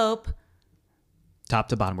New Hope. Top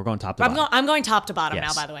to bottom. We're going top to bottom. I'm going top to bottom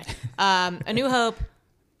Yes. now, by the way. A New Hope,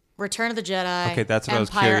 Return of the Jedi. Okay, that's what I was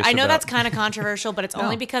Empire. curious I know about. that's kind of controversial, but it's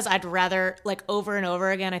only No. because I'd rather, like, over and over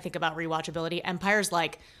again, I think about rewatchability. Empire's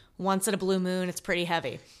like once in a blue moon, it's pretty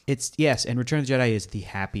heavy. It's yes, and Return of the Jedi is the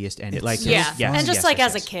happiest ending. Like Yeah, yes, and just yes, like yes,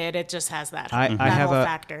 as yes. a kid, it just has that, I that have whole a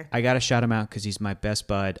factor. I gotta shout him out because he's my best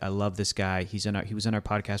bud. I love this guy. He was in our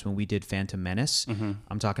podcast when we did Phantom Menace.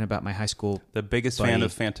 I'm talking about my high school. The biggest buddy. fan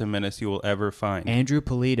of Phantom Menace you will ever find. Andrew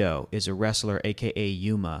Polito is a wrestler, aka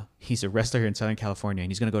Yuma. He's a wrestler here in Southern California,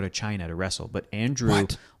 and he's gonna go to China to wrestle. But Andrew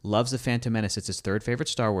What? loves the Phantom Menace. It's his third favorite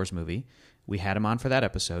Star Wars movie. We had him on for that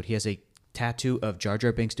episode. He has a tattoo of Jar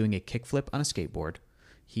Jar Binks doing a kickflip on a skateboard.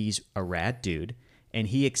 He's a rad dude, and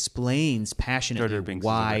he explains passionately Jar Jar Binks is a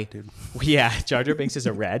why. rad dude. Yeah, Jar Jar Binks is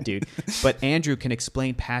a rad dude, but Andrew can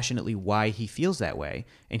explain passionately why he feels that way,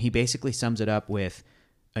 and he basically sums it up with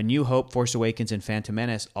A New Hope, Force Awakens, and Phantom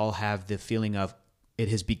Menace all have the feeling of it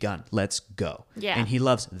has begun. Let's go. Yeah. And he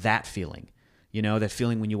loves that feeling. You know, that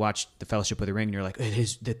feeling when you watch The Fellowship of the Ring and you're like,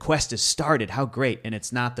 the quest has started. How great. And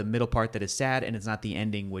it's not the middle part that is sad, and it's not the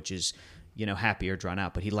ending, which is, you know, happy or drawn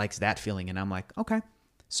out. But he likes that feeling. And I'm like, okay.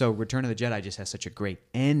 So Return of the Jedi just has such a great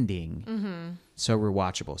ending. So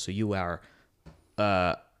rewatchable. So you are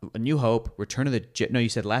A New Hope, Return of the No, you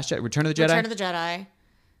said Last Jedi. Return of the Jedi. Return of the Jedi,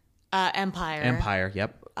 Empire. Empire.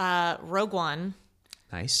 Yep. Rogue One.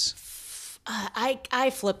 Nice. I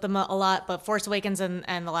flip them a lot, but Force Awakens and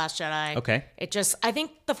The Last Jedi. Okay. I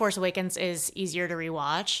think The Force Awakens is easier to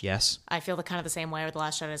rewatch. Yes. I feel kind of the same way with The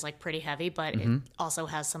Last Jedi is like pretty heavy, but it also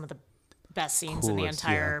has some of the best scenes in the Coolest,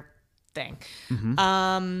 entire thing.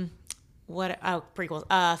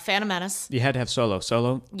 Prequels. Phantom Menace. You had to have Solo.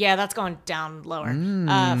 Solo. Yeah, that's going down lower.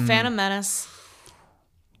 Phantom Menace.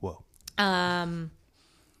 Whoa. Phantom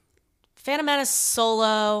Menace,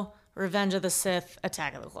 Solo, Revenge of the Sith,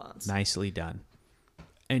 Attack of the Clones. Nicely done.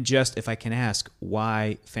 And just if I can ask,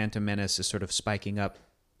 why Phantom Menace is sort of spiking up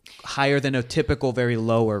higher than a typical very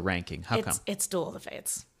lower ranking? How come? It's Duel of the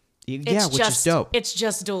Fates. Yeah, which is dope. It's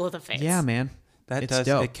just Duel of the Fates. Yeah, man. That It's does.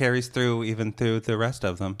 dope. It carries through even through the rest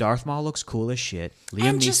of them. Darth Maul looks cool as shit. Liam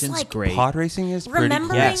And just, Neeson's like, great. Pod racing is pretty Remembering,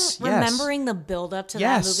 cool. Yes, yes. remembering the build up to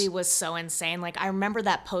Yes. that movie was so insane. Like I remember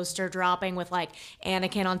that poster dropping with like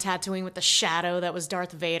Anakin on Tatooine with the shadow that was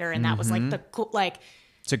Darth Vader, and that was like the cool, like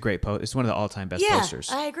It's a great post. It's one of the all-time best yeah, posters.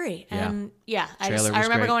 I agree. Yeah. And yeah, Trailer I was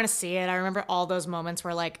remember great. going to see it. I remember all those moments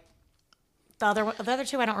where like the other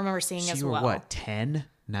two I don't remember seeing So as you were well. what, 10,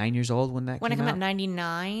 9 years old when that When it came came out out? in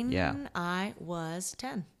 '99, Yeah. I was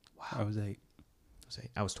 10. I was 8.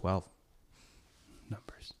 I was 12.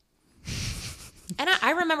 Numbers. And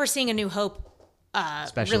I remember seeing A New Hope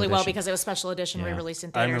Special really well edition. because it was special edition Yeah. re-released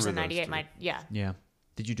in I theaters remember in those '98. too. Yeah.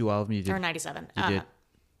 Did you do all of them? You did. Or '97. You did.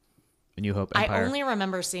 A New Hope, I Empire. only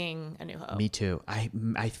remember seeing A New Hope. Me too.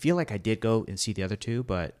 I feel like I did go and see the other two,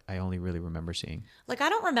 but I only really remember seeing. Like I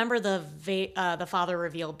don't remember the father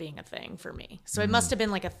reveal being a thing for me. So it must have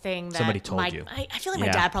been like a thing that Somebody told you. I feel like my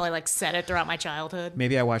Yeah. dad probably like said it throughout my childhood.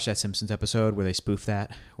 Maybe I watched that Simpsons episode where they spoofed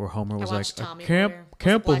that, where Homer was like, watched Tommy "I Boy with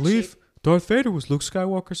can't the black believe sheep." Darth Vader was Luke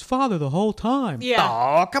Skywalker's father the whole time." Yeah.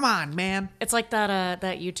 Oh, come on, man. It's like that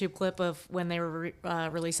YouTube clip of when they were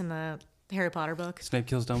releasing the Harry Potter book. Snape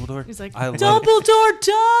kills Dumbledore. He's like, I love it. Dumbledore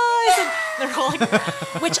dies! And they're all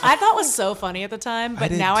like, which I thought was so funny at the time,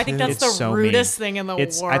 but did now I think too. that's It's the so rudest mean. thing in the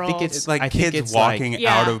It's- world. I think It's like I think kids it's like- walking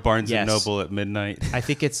Yeah. out of Barnes Yes. and Noble at midnight. I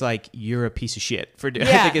think it's like you're a piece of shit for doing.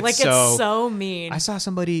 yeah, I think it's like it's so mean. I saw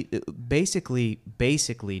somebody basically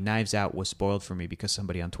Knives Out was spoiled for me because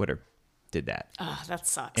somebody on Twitter did that. Ugh, that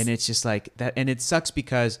sucks. And it's just like that, and it sucks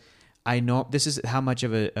because I know this is how much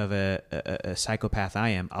of a psychopath I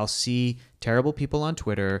am. I'll see terrible people on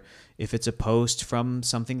Twitter if it's a post from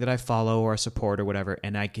something that I follow or support or whatever,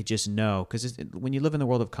 and I could just know because when you live in the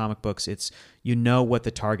world of comic books, it's you know what the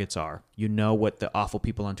targets are, you know what the awful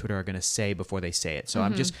people on Twitter are going to say before they say it. So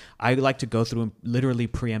I like to go through and literally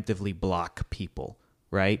preemptively block people.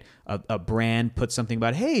 Right? A brand puts something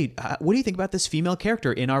about, hey, what do you think about this female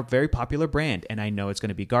character in our very popular brand? And I know it's going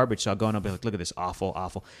to be garbage. So I'll go and I'll be like, look at this, awful,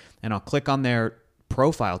 awful. And I'll click on their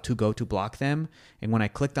profile to go to block them. And when I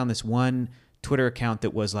clicked on this one Twitter account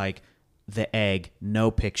that was like, the egg, no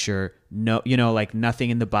picture, no, like nothing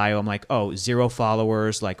in the bio. I'm like, oh, 0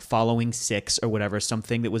 followers, like following 6 or whatever,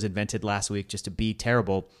 something that was invented last week just to be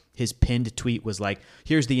terrible. His pinned tweet was like,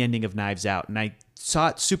 here's the ending of Knives Out. And I saw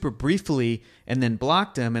it super briefly and then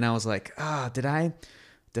blocked him. And I was like, did I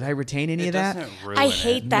retain any of that? I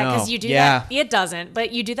hate that because No. you do Yeah. that. It doesn't,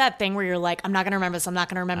 but you do that thing where you're like, I'm not going to remember this. I'm not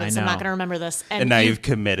going to remember this. I'm know. not going to remember this. And now you've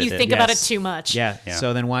committed You it. think about it Yes. too much. Yeah. Yeah.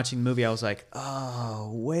 So then watching the movie, I was like,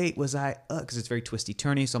 oh, wait, was I? Because it's very twisty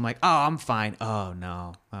turny. So I'm like, oh, I'm fine. Oh,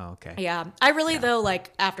 no. Oh, okay. Yeah. I really, though,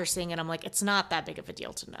 like after seeing it, I'm like, it's not that big of a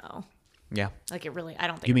deal to know. Yeah. Like it really, I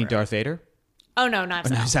don't think. You it mean ruins- Darth Vader? Oh no, Knives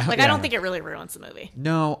Knives Out. Out, Like yeah. I don't think it really ruins the movie.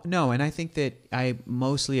 No. And I think that I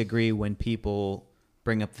mostly agree when people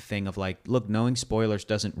bring up the thing of like, look, knowing spoilers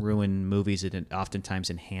doesn't ruin movies. It oftentimes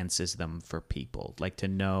enhances them for people. Like to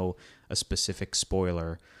know a specific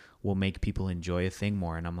spoiler will make people enjoy a thing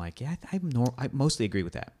more. And I'm like, yeah, I mostly agree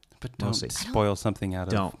with that. But don't Mostly. spoil something out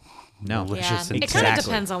of Don't. No. Malicious Yeah. intent. It kind of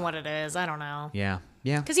Exactly. depends on what it is. I don't know. Yeah.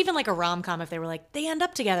 Yeah. Because even like a rom com, if they were like they end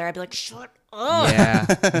up together, I'd be like, shut up.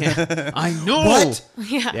 Yeah. I know. What?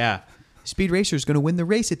 Yeah. Yeah. Speed Racer's going to win the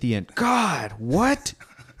race at the end. God, what?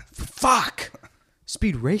 Fuck.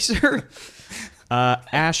 Speed Racer?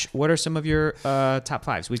 Ash, what are some of your top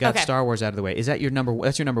 5s? We got Okay. Star Wars out of the way. Is that your number?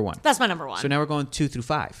 That's your number 1. That's my number one. So now we're going 2 through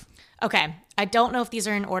 5. Okay. I don't know if these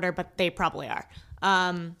are in order, but they probably are.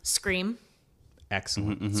 Scream.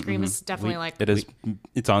 Excellent. Scream is definitely like It is.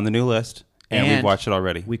 It's on the new list, and we've watched it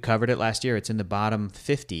already. We covered it last year. It's in the bottom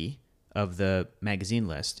 50 of the magazine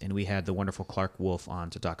list, and we had the wonderful Clark Wolf on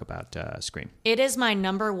to talk about Scream. it is my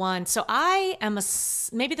number one. So I am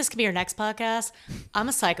maybe this could be your next podcast. I'm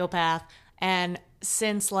a psychopath, and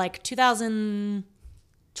since like 2000,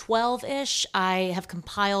 12-ish, I have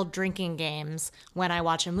compiled drinking games. When I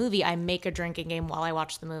watch a movie, I make a drinking game while I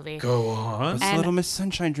watch the movie. Go on. What's the Little Miss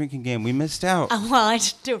Sunshine drinking game? We missed out. Well, I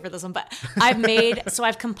didn't do it for this one, but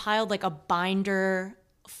I've compiled like a binder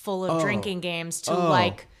full of drinking games to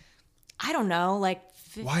like, I don't know, like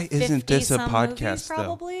Why isn't this a 50-some podcast, movies, though?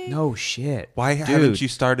 probably? No shit. Why Dude, haven't you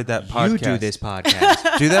started that podcast? You do this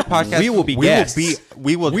podcast. Do that podcast. We will be guests.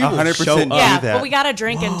 We will We will 100% show do up. Yeah, that. but we gotta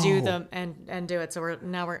drink and do them and do it. So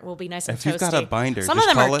we'll be nice and If toasty. you've got a binder, some just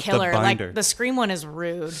of them call are it the killer. binder. Like the Scream one is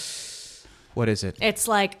rude. What is it? It's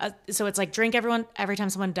like so it's like drink every time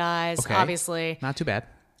someone dies. Okay. Obviously, Not too bad.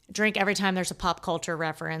 drink every time there's a pop culture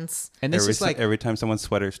reference. And this is like every time someone's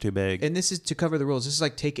sweater's too big. And this is to cover the rules. This is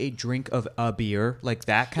like take a drink of a beer, like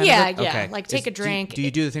that kind Yeah, of. yeah, Okay. like take a drink. Do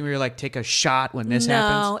you do the thing where you're like take a shot when this No,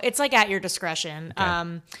 happens? it's like at your discretion.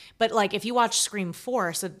 But like if you watch Scream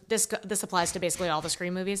 4, so this applies to basically all the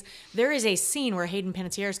Scream movies. There is a scene where Hayden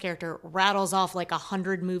Panettiere's character rattles off like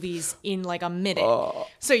 100 movies in like a minute.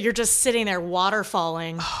 So you're just sitting there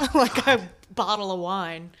waterfalling like a bottle of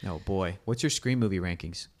wine. Oh boy, what's your Scream movie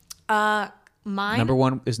rankings? Mine Number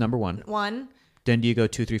one is number one. one, Then do you go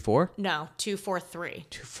 2, 3, 4? no, 2, 4, 3.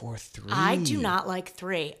 2, 4, 3. I do not like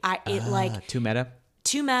 3. Like too meta.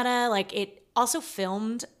 too meta. Like it also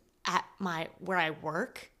filmed at where I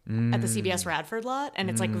work at the CBS Radford lot, and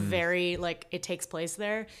it's like very like it takes place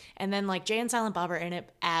there. And then like Jay and Silent Bob are in it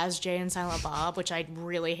as Jay and Silent Bob, which I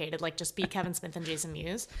really hated. Like just be Kevin Smith and Jason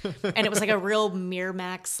Mewes, and it was like a real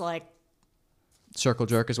Miramax like Circle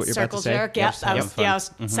jerk is what you're about circle to say. jerk. Yep, I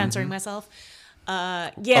was censoring myself.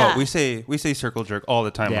 Yeah. Oh, we say circle jerk all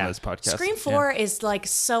the time Yeah. on this podcast. Scream 4 is like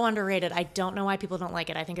so underrated. I don't know why people don't like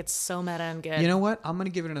it. I think it's so meta and good. You know what? I'm gonna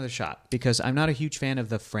give it another shot because I'm not a huge fan of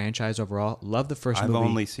the franchise overall. Love the first I've movie.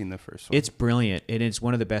 only seen the first one. It's brilliant. It is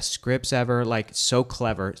one of the best scripts ever. Like so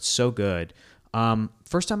clever, so good.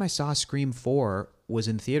 First time I saw Scream 4 was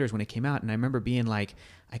in theaters when it came out, and I remember being like,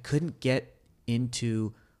 I couldn't get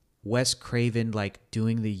into Wes Craven like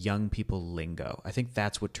doing the young people lingo. I think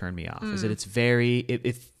that's what turned me off. Is that it's very.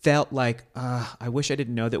 It felt like I wish I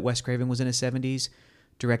didn't know that Wes Craven was in his 70s,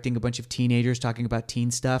 directing a bunch of teenagers talking about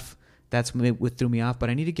teen stuff. That's what threw me off. But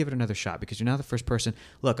I need to give it another shot because you're not the first person.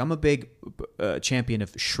 Look, I'm a big champion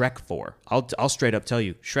of Shrek 4. I'll straight up tell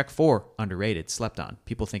you, Shrek 4 underrated, slept on.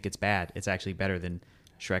 People think it's bad. It's actually better than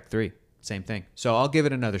Shrek 3. Same thing. So I'll give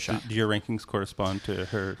it another shot. Do your rankings correspond to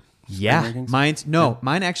her? Yeah, rankings?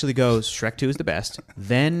 mine actually goes Shrek 2 is the best,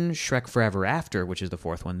 then Shrek Forever After, which is the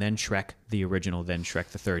fourth one, then Shrek the original, then Shrek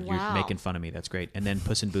the third. Wow. You're making fun of me. That's great. And then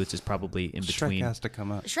Puss in Boots is probably in between. Shrek has to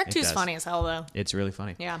come up. Shrek It 2 is does. funny as hell though. It's really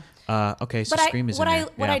funny. Yeah. Okay, so But Scream is what in there.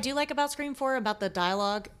 what Yeah. I do like about Scream 4, about the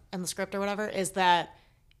dialogue and the script or whatever, is that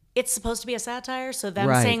it's supposed to be a satire. So them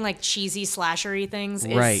Right. saying like cheesy slashery things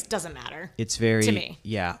Right. doesn't matter. It's very to me.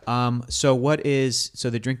 Yeah. So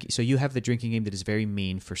you have the drinking game that is very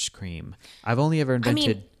mean for Scream. I've only ever I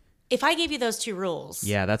invented. mean, if I gave you those 2 rules,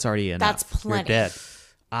 yeah, that's already enough. that's You're plenty. dead.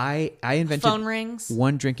 I invented Phone rings.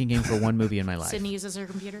 one drinking game for one movie in my life. Sydney uses her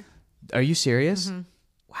computer. Are you serious? Mm-hmm.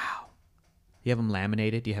 Wow. You have them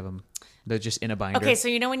laminated? You have them? They're just in a binder. Okay, so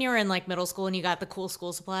you know when you were in like middle school and you got the cool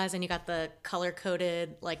school supplies and you got the color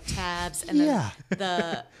coded like tabs and Yeah. then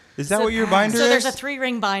the Is that what your binder so there's a is?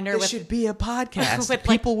 3-ring binder This with should be a podcast. with, like,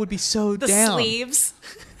 People would be so the down. sleeves.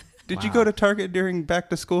 Did you go to Target during back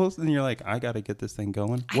to schools and you're like, I got to get this thing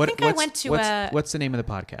going? I think I went to What's the name of the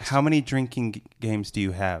podcast? How many drinking games do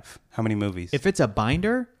you have? How many movies? If it's a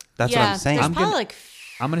binder, That's yeah, what I'm saying. There's I'm probably gonna- like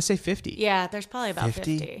I'm going to say 50. yeah, there's probably about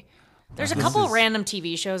 50? 50. There's a This couple is- random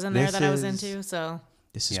TV shows in there this that I was is- into, so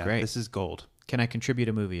This is yeah, great. This is gold. Can I contribute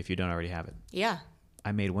a movie if you don't already have it? yeah,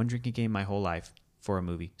 I made one drinking game my whole life for a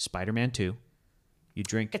movie. Spider-Man 2. You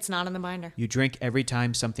drink it's not in the binder. every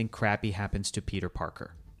time something crappy happens to Peter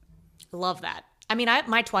Parker. Love that. I mean,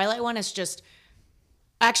 my Twilight one is just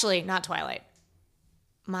actually not Twilight.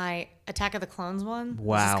 My Attack of the Clones one. This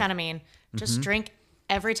Wow. is kind of mean. Just drink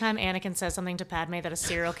every time Anakin says something to Padme that a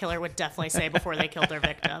serial killer would definitely say before they killed their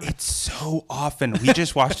victim. It's so often. We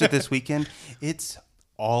just watched it this weekend. It's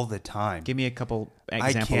all the time. Give me a couple I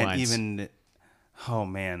example can't lines. even. Oh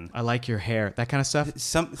man, I like your hair. That kind of stuff.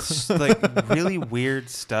 some like really weird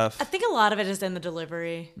stuff. I think a lot of it is in the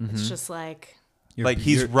delivery. Mm-hmm. It's just like Like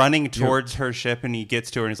he's running towards her ship and he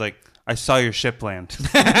gets to her and he's like, "I saw your ship land."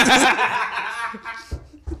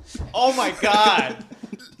 Oh my god.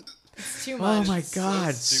 it's too Oh much. my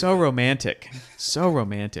god. So romantic. So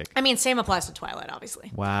romantic. I mean, same applies to Twilight,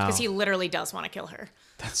 obviously. Wow. Because he literally does want to kill her.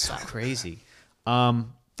 That's so crazy.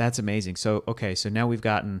 That's amazing. So okay, so now we've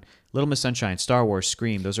gotten Little Miss Sunshine, Star Wars,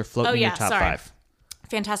 Scream. Those are floating Oh, in your yeah, top sorry. 5.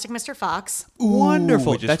 Fantastic Mr. Fox.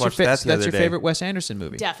 Wonderful. we just That's your watched that the that's other your day. favorite Wes Anderson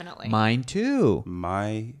movie. Definitely. Mine too.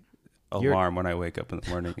 My alarm when I wake up in the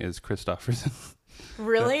morning is Christopherson.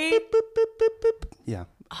 Really? Yeah.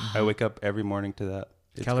 I wake up every morning to that.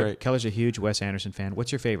 It's great. Keller's a huge Wes Anderson fan.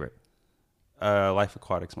 What's your favorite? Life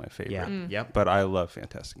Aquatic's my favorite. Yeah. Yep. But I love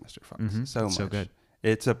Fantastic Mr. Fox so much. So good.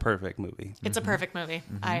 It's a perfect movie. It's a perfect movie.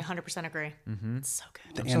 I 100% agree. It's so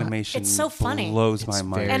good. The animation It's so funny. blows It's my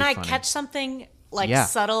mind. very And I funny. catch something like Yeah.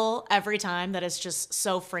 subtle every time that is just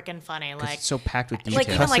so freaking funny. Like It's so packed with detail. like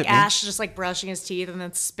even Cuss like at me. Ash just like brushing his teeth and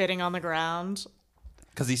then spitting on the ground.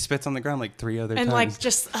 Because he spits on the ground like 3 other And times. like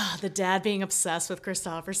just the dad being obsessed with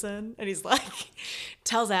Christopherson, and he's like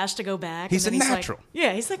tells Ash to go back. He's and then a like, natural.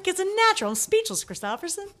 yeah, he's like, it's a natural. I'm speechless,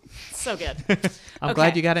 Christopherson. So good. I'm Okay.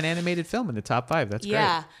 glad you got an animated film in the top 5. That's great.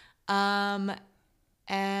 Yeah.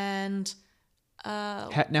 And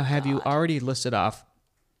Now, have you already listed off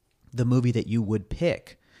the movie that you would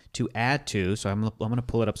pick to add to? So I'm going to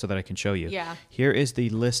pull it up so that I can show you. Yeah. Here is the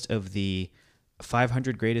list of the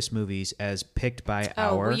 500 greatest movies as picked by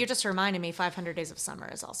our. well, you just reminded me 500 Days of Summer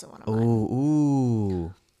is also one of mine.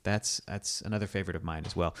 Ooh. That's another favorite of mine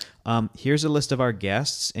as well. Here's a list of our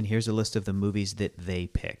guests, and here's a list of the movies that they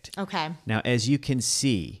picked. Okay. Now, as you can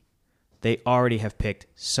see, they already have picked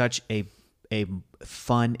such a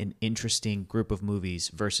fun and interesting group of movies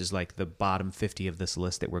versus like the bottom 50 of this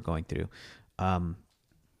list that we're going through.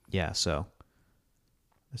 Yeah, so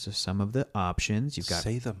this is some of the options. You've got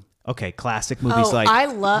Say them. okay, classic movies Oh, like I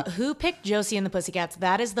love who picked Josie and the Pussycats.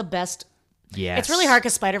 That is the best. yes, It's really hard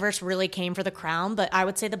because Spider-Verse really came for the crown, but I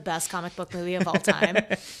would say the best comic book movie of all time.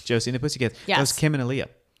 Josie and the Pussycats. Yes. That was Kim and Aaliyah.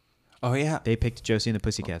 Oh, yeah. They picked Josie and the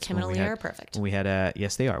Pussycats. Kim and when we Aaliyah had- are perfect. When we had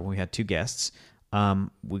yes, they are. When we had 2 guests,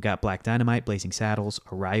 we got Black Dynamite, Blazing Saddles,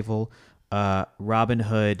 Arrival, Robin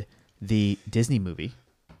Hood, the Disney movie,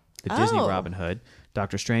 the Disney Oh. Robin Hood,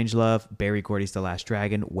 Doctor Strangelove, Barry Gordy's The Last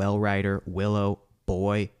Dragon, Well Rider, Willow,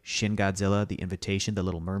 Boy, Shin Godzilla, The Invitation, The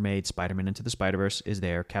Little Mermaid, Spider-Man Into the Spider-Verse is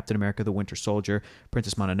there, Captain America, The Winter Soldier,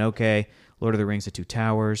 Princess Mononoke, Lord of the Rings, The Two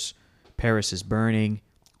Towers, Paris is Burning,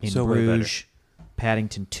 In So way better. Bruges,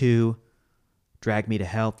 Paddington 2, Drag Me to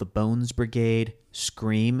Hell, The Bones Brigade,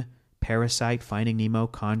 Scream, Parasite, Finding Nemo,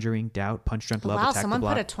 Conjuring, Doubt, Punch Drunk Love, Wow, Attack someone the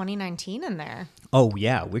put Block. a 2019 in there. Oh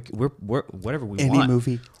yeah, we're whatever we Any want.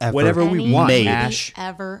 movie ever whatever we Any want. movie Ash.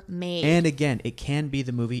 ever made. And again, it can be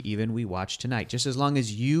the movie even we watch tonight. Just as long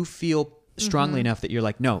as you feel strongly enough that you're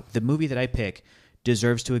like, no, the movie that I pick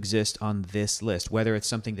deserves to exist on this list. Whether it's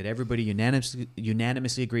something that everybody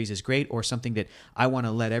unanimously agrees is great, or something that I want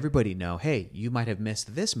to let everybody know, hey, you might have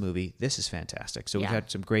missed this movie. This is fantastic. So we've Yeah.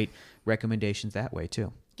 had some great recommendations that way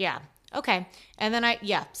too. Yeah. Okay. And then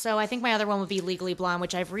so I think my other one would be Legally Blonde,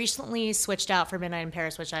 which I've recently switched out for Midnight in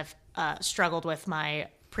Paris, which I've struggled with my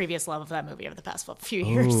previous love of that movie over the past few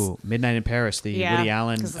years. Ooh, Midnight in Paris, the Yeah, Woody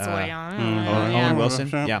Allen, 'cause it's Woody Allen. Owen Wilson.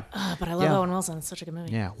 Yeah. But I love Yeah. Owen Wilson. It's such a good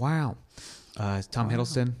movie. Yeah. Wow. Tom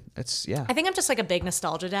Hiddleston. It's yeah. I think I'm just like a big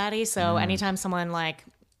nostalgia daddy. So anytime someone like,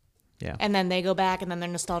 Yeah. and then they go back and then they're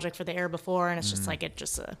nostalgic for the era before, and it's just like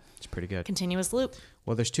it's a It's pretty good. continuous loop.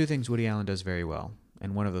 Well, there's 2 things Woody Allen does very well,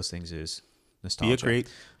 and one of those things is nostalgia. Be a great.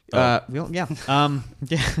 Well, yeah.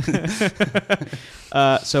 Yeah.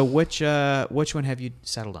 So which one have you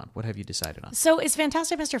settled on? What have you decided on? So is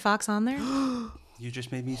Fantastic Mr. Fox on there? You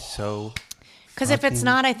just made me so Because if it's fucking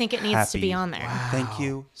not, I think it needs to be happy. on there. Thank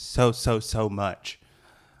you so much.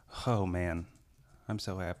 Oh, man. I'm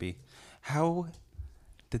so happy. How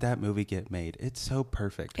did that movie get made? It's so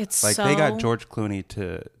perfect. It's like they got so- George Clooney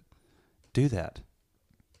to do that.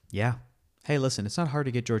 Yeah. Hey, listen, it's not hard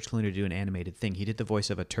to get George Clooney to do an animated thing. He did the voice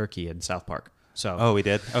of a turkey in South Park. So Oh, we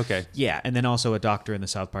did? Okay. yeah, and then also a doctor in the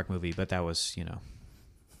South Park movie, but that was,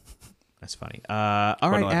 that's funny. All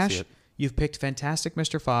Wouldn't right, like to Ash, see it. you've picked Fantastic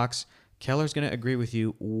Mr. Fox. Keller's going to agree with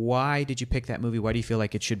you. Why did you pick that movie? Why do you feel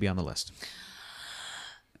like it should be on the list?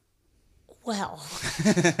 Well,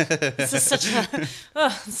 this is such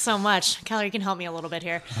so much. Kelly, you can help me a little bit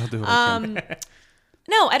here. I'll do what I can.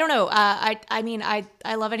 No, I don't know. I mean, I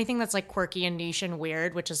love anything that's like quirky and niche and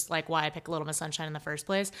weird, which is like why I picked Little Miss Sunshine in the first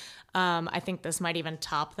place. I think this might even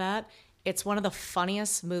top that. It's one of the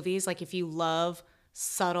funniest movies. Like if you love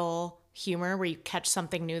subtle humor where you catch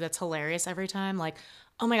something new that's hilarious every time. Like,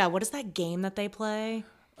 oh my God, what is that game that they play?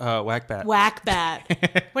 Whack Bat. Whack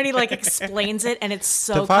Bat. When he like explains it and it's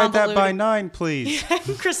so Divide that convoluted. by 9, please.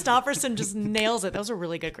 Christopherson just nails it. That was a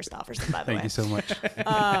really good Christopherson, by the Thank way. you so much.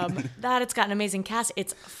 That it's got an amazing cast.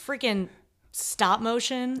 It's freaking stop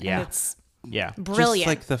motion. Yeah. And it's Yeah. Brilliant. Just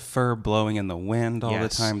like the fur blowing in the wind all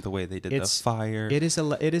Yes. the time, the way they did the fire. It is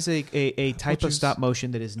a type of juice. stop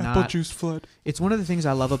motion that is Apple not. juice flood. It's one of the things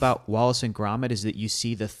I love about Wallace and Gromit is that you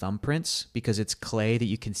see the thumbprints because it's clay that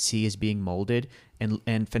you can see is being molded, and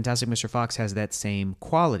Fantastic Mr. Fox has that same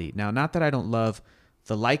quality. Now, not that I don't love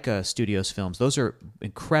the Leica Studios films; those are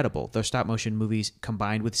incredible. They're stop motion movies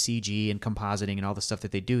combined with CG and compositing and all the stuff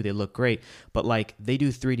that they do. They look great, but like they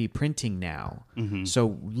do 3D printing now,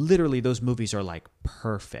 so literally those movies are like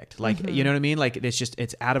perfect. Like you know what I mean? Like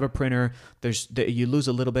it's out of a printer. You lose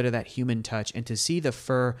a little bit of that human touch, and to see the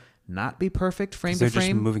fur not be perfect frame to They're just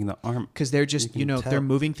frame moving the arm. because they're just You can they're tell.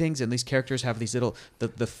 moving things, and these characters have these little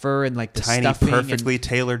the fur and like the Tiny, stuffing perfectly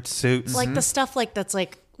tailored suits. like the stuff like that's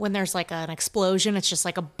like when there's like an explosion, it's just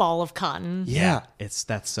like a ball of cotton. Yeah.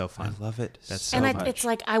 that's so fun. I love it. That's so And much. it's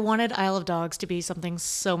like I wanted Isle of Dogs to be something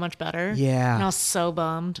so much better. Yeah. And I was so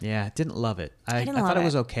bummed. Yeah, didn't love it. I didn't thought love it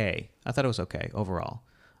was it. okay. I thought it was okay overall.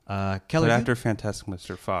 Keller, But you- after Fantastic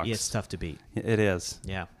Mr. Fox, yeah, it's tough to beat. it is.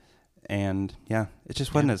 Yeah, And yeah, it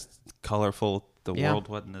just wasn't as colorful. The Yeah. world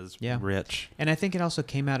wasn't as Yeah. rich. and I think it also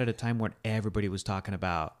came out at a time when everybody was talking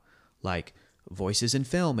about like voices in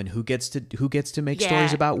film and who gets to make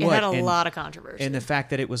stories about what. It had a and, lot of controversy. and the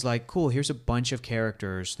fact that it was like, cool, here's a bunch of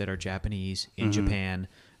characters that are Japanese in Japan,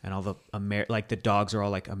 and all the like the dogs are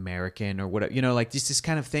all like American or whatever, like just this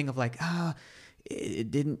kind of thing of like,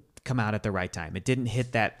 it didn't come out at the right time. It didn't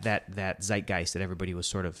hit that zeitgeist that everybody was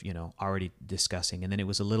sort of already discussing, and then it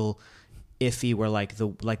was a little iffy where like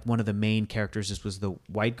one of the main characters just was the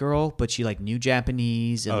white girl, but she like knew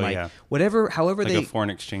Japanese and Oh, like yeah. whatever, however Like they a foreign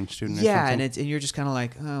exchange student or yeah, something. and you're just kind of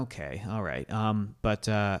like, okay, all right, but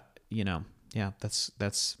yeah,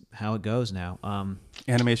 that's how it goes now.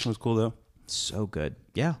 Animation was cool, though. So good,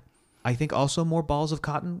 yeah. I think also more balls of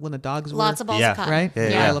cotton when the dogs Lots were of balls Yeah. of cotton. right. Yeah,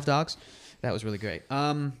 The yeah. Isle of Dogs, that was really great.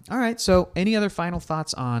 All right, so any other final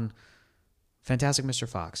thoughts on Fantastic Mr.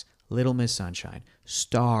 Fox, Little Miss Sunshine,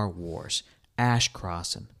 Star Wars, Ash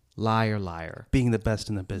Crossan, Liar Liar, Being the best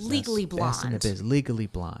in the business. Legally Best in the Blonde. Biz, Legally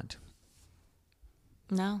Blonde.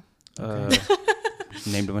 No.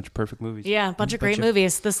 Named a bunch of perfect movies. Yeah, a bunch of great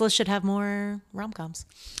movies. This list should have more rom-coms.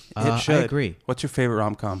 It should. I agree. What's your favorite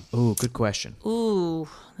rom-com? Ooh, good question. Ooh,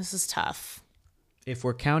 this is tough. If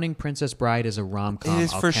we're counting Princess Bride as a rom-com, It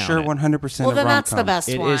is I'll for count sure it. 100% Well, a then rom-com. that's the best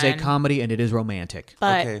It one. is a comedy and it is romantic.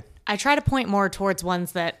 But Okay. I try to point more towards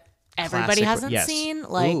ones that everybody Classic- hasn't yes. seen.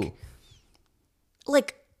 Ooh.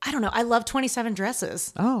 Like I don't know. I love 27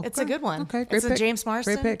 Dresses. Oh, it's okay. a good one. Okay, great it's a pick. James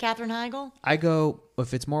Marsden, Great pick. Katherine Heigl. I go,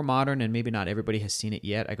 if it's more modern and maybe not everybody has seen it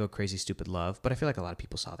yet, I go Crazy Stupid Love. But I feel like a lot of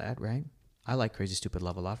people saw that, right? I like Crazy Stupid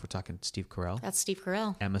Love a lot. We're talking Steve Carell, That's Steve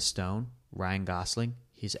Carell. Emma Stone, Ryan Gosling.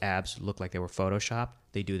 His abs look like they were photoshopped.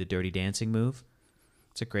 They do the Dirty Dancing move.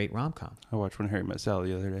 It's a great rom-com. I watched When Harry Met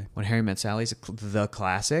Sally the other day. When Harry Met Sally's the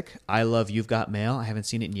classic. I Love You've Got Mail. I haven't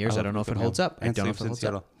seen it in years. I don't know if it holds up. I And don't know Sleeps if it in holds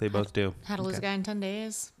Seattle. up. They both do. How to Lose a Guy in 10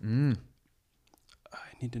 Days. I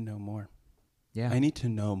need to know more. Yeah. I need to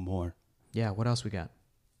know more. Yeah. What else we got?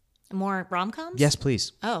 More rom-coms? Yes,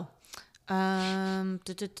 please. Oh.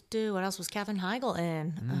 What else was Katherine Heigl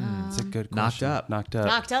in? It's a good Knocked question. Up. Knocked Up.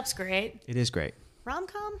 Knocked Up's great. It is great.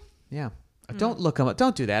 Rom-com? Yeah. Don't look them up.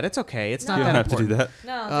 Don't do that. It's okay. It's not You that don't have to do important.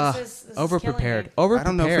 that. No, this is Overprepared. killing Overprepared. I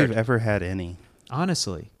don't know if we've ever had any.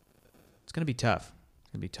 Honestly, it's gonna be tough. It's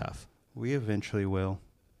gonna be tough. We eventually will.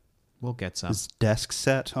 We'll get some. Is Desk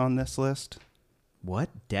Set on this list? What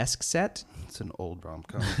desk set? It's an old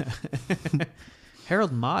rom-com.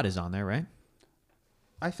 Harold Maude is on there, right?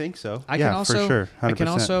 I think so. I yeah, can also. for sure. 100%. I can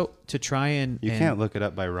also to try and You can't look it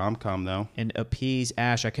up by rom-com though. and appease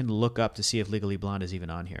Ash. I can look up to see if Legally Blonde is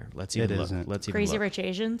even on here. Let's even It look. isn't. Let's even Crazy look. Rich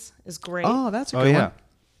Asians is great. Oh, that's a Oh good yeah.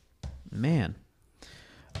 one. Man.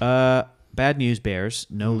 Bad News Bears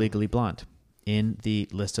no Legally Blonde in the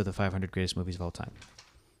list of the 500 greatest movies of all time.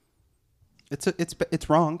 It's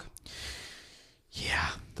wrong. Yeah.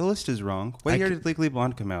 The list is wrong. What I year c- did Legally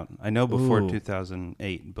Blonde come out? I know before Ooh.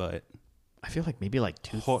 2008, but I feel like maybe like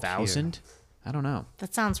Hot 2000. I don't know.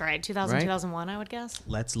 That sounds right. 2000, Right? 2001, I would guess.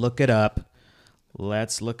 Let's look it up.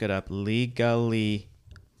 Legally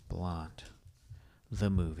Blonde. The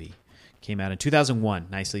movie came out in 2001.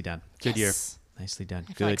 Nicely done. good year. Yes. Nicely done. I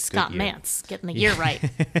Good. feel like Scott good year. Mance getting the year right.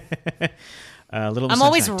 Little Miss I'm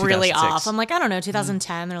always Sunshine, really 2006. off. I'm like, I don't know,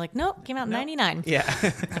 2010. They're like, nope, came out in 99. Yeah.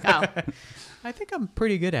 Like, oh, I think I'm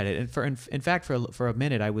pretty good at it. And in fact, for a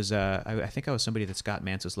minute, I was I think I was somebody that Scott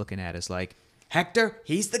Mance was looking at as like, Hector,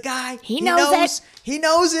 he's the guy. He knows it. He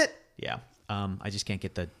knows it. Yeah. I just can't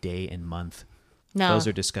get the day and month. no. Those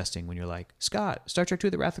are disgusting when you're like, Scott, Star Trek II,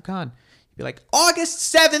 The Wrath of Khan. You'd be like,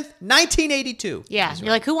 August 7th, 1982. Yeah, He's you're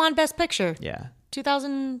right. like, who won Best Picture? Yeah.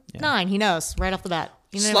 2009. He knows right off the bat.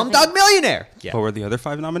 You know Slumdog Millionaire. Yeah. What were the other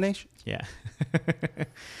 5 nominations? Yeah.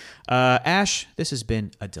 Ash, this has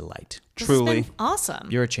been a delight. This has Truly. been awesome.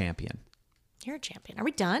 You're a champion. You're a champion. Are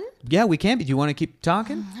we done? Yeah, we can. Do you want to keep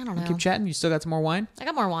talking? I don't know. Keep chatting? You still got some more wine? I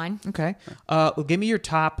got more wine. Okay. Well, give me your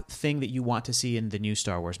top thing that you want to see in the new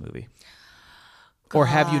Star Wars movie. Or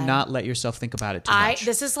have you not let yourself think about it too much?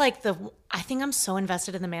 This is like I think I'm so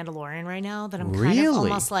invested in The Mandalorian right now that I'm kind Really? of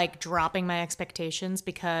almost like dropping my expectations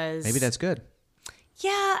because Maybe that's good.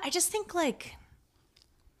 Yeah, I just think like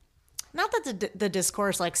not that the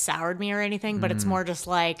discourse like soured me or anything, but it's more just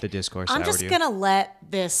like The discourse I'm soured just you. gonna let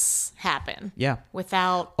this happen. Yeah.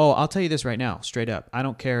 Without Oh, I'll tell you this right now, straight up. I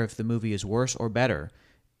don't care if the movie is worse or better.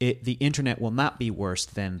 The internet will not be worse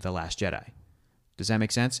than The Last Jedi. Does that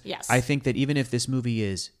make sense? Yes. I think that even if this movie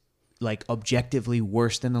is like objectively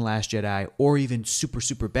worse than The Last Jedi or even super,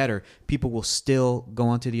 super better, people will still go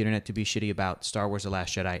onto the internet to be shitty about Star Wars The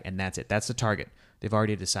Last Jedi, and that's it. That's the target. They've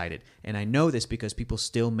already decided. And I know this because people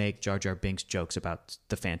still make Jar Jar Binks jokes about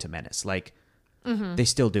the Phantom Menace. Like, they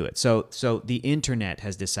still do it. So the internet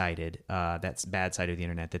has decided, that's bad side of the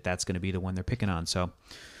internet, that's going to be the one they're picking on. So,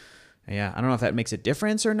 yeah, I don't know if that makes a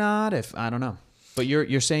difference or not. I don't know. But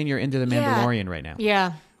you're saying you're into The Mandalorian right now.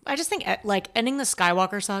 Yeah. I just think like ending the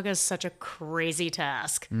Skywalker saga is such a crazy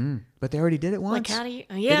task. But they already did it once. Like how do you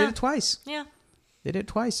They did Yeah. it twice. Yeah. They did it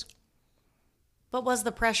twice. But was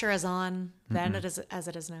the pressure as on then as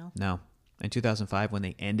it is now? No. In 2005, when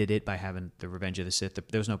they ended it by having the Revenge of the Sith,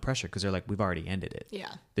 there was no pressure because they're like, we've already ended it.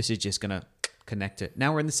 Yeah. This is just gonna connect it.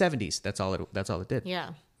 Now we're in the 70s. That's all it did. Yeah.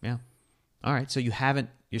 Yeah. All right. So you haven't.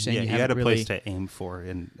 You're saying Yeah, you you had haven't a really, place to aim for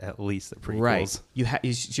in at least the prequels. right.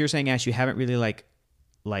 You're saying, Ash, you haven't really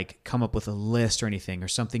like come up with a list or anything or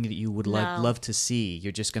something that you would No. love to see.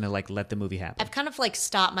 You're just gonna like let the movie happen. I've kind of like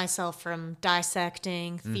stopped myself from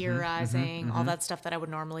dissecting, theorizing, all that stuff that I would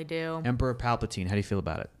normally do. Emperor Palpatine. How do you feel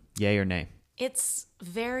about it? Yay or nay? It's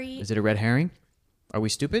very Is it a red herring? Are we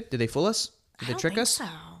stupid? Did they fool us? Did I they don't trick think us? so.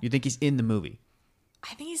 You think he's in the movie?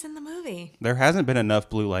 I think he's in the movie. There hasn't been enough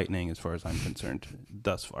blue lightning as far as I'm concerned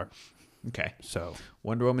thus far. Okay. So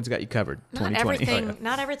Wonder Woman's got you covered. Not 2020.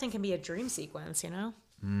 not everything can be a dream sequence, you know?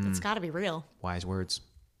 It's got to be real. Wise words.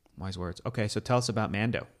 Wise words. Okay, so tell us about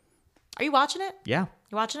Mando. Are you watching it? Yeah,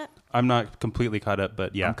 You watching it? I'm not completely caught up,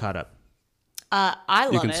 but yeah, I'm caught up. I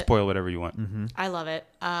you love can it. spoil whatever you want. I love it.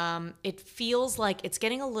 It feels like it's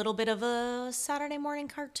getting a little bit of a Saturday morning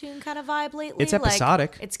cartoon kind of vibe lately. It's Like,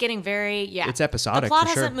 episodic. it's getting very It's episodic, The plot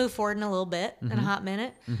for sure. hasn't moved forward in a little bit, in a hot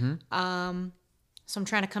minute. So I'm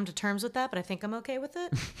trying to come to terms with that, but I think I'm okay with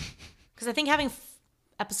it because I think having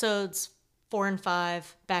episodes 4 and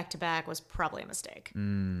 5 back to back was probably a mistake.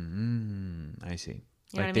 I see.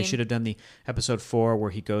 You know Like what I they mean? should have done the episode 4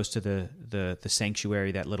 where he goes to the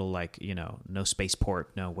sanctuary, that little like, no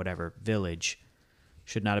spaceport, no whatever village.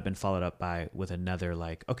 Should not have been followed up with another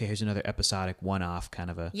like, okay, here's another episodic one-off kind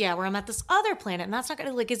of a. Yeah, where I'm at this other planet, and that's not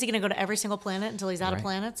gonna like. Is he gonna go to every single planet until he's out of Right.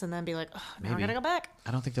 planets, and then be like, oh, now I Maybe. gotta go back?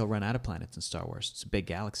 I don't think they'll run out of planets in Star Wars. It's a big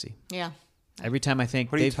galaxy. Yeah. Every time I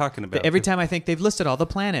think What are you they've- talking about? Every time I think they've listed all the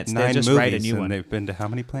planets, they 9 just movies, write a new and one. they've been to how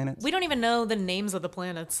many planets? We don't even know the names of the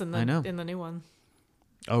planets in the I know. in the new one.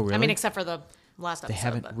 Oh, really? I mean, except for the last they episode.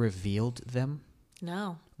 haven't but revealed them.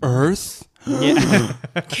 no. Earth? Yeah.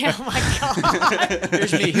 Oh my god.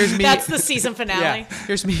 Here's me. That's the season finale. Yeah.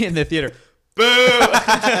 Here's me in the theater. Boo!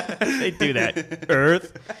 They do that.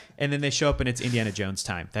 Earth. And then they show up and it's Indiana Jones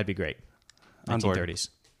time. That'd be great. On board. 1930s.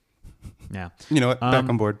 Yeah. You know what? Back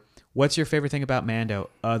on board. What's your favorite thing about Mando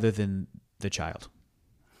other than the child?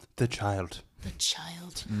 The child. The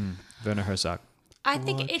child. Werner Herzog. I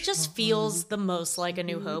think it just feels the most like A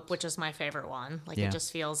New Hope, which is my favorite one. Like Yeah. it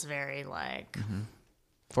just feels very like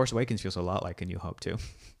Force Awakens feels a lot like A New Hope too.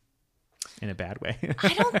 In a bad way.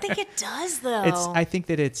 I don't think it does though. I think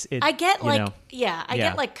that it's I get you like know, I Yeah.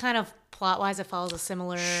 get like kind of plot wise it follows a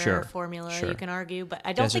similar Sure, formula, sure. you can argue, but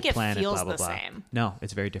I don't Desert think it Planet, feels blah, blah, the blah. same. No,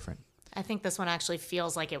 it's very different. I think this one actually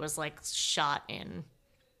feels like it was like shot in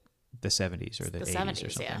The 70s or the 80s or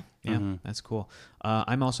 70s, something. yeah. Yeah, that's cool.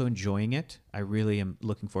 I'm also enjoying it. I really am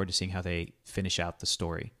looking forward to seeing how they finish out the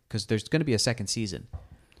story because there's going to be a second season.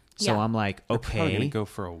 So Yeah. I'm like, Probably okay. gonna go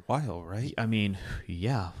for a while, right? I mean,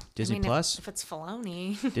 yeah, Disney I mean, Plus. if it's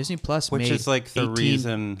Filoni. Disney Plus Which made is like the $18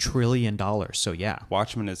 reason- trillion. So yeah,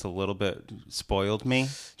 Watchmen is a little bit spoiled me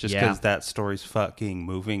just Yeah. because that story's fucking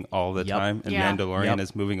moving all the Yep. time, and Yeah. Mandalorian Yep.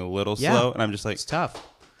 is moving a little Yeah. slow, and I'm just like, it's tough.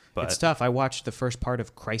 But- It's tough. I watched the first part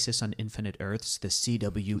of Crisis on Infinite Earths, the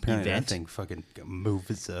CW apparently event. that thing fucking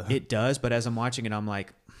moves. It does, but as I'm watching it, I'm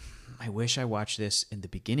like, I wish I watched this in the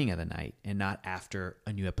beginning of the night and not after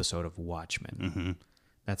a new episode of Watchmen.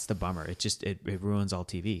 That's the bummer. It just it ruins all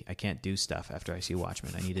TV. I can't do stuff after I see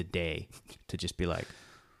Watchmen. I need a day to just be like,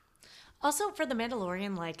 Also, for The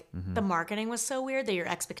Mandalorian, like, Mm-hmm. the marketing was so weird that your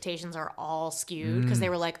expectations are all skewed because they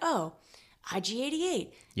were like, oh,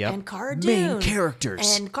 IG-88 Yep. and Cara Main Dune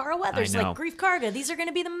characters. and Carl Weathers, I know. like Grief Karga. These are going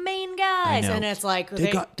to be the main I guys. know. And it's like,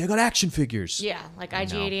 they got action figures. yeah, like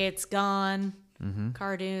IG-88's gone,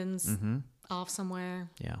 Cara Dune's off somewhere.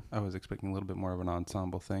 Yeah. I was expecting a little bit more of an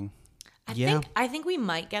ensemble thing. Yeah. I think we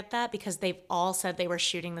might get that because they've all said they were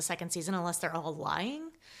shooting the second season unless they're all lying.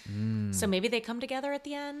 So maybe they come together at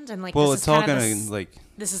the end and like Well, this it's is all kind of gonna this, like.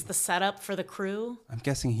 this is the setup for the crew. I'm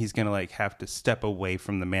guessing he's gonna like have to step away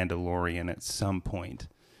from the Mandalorian at some point.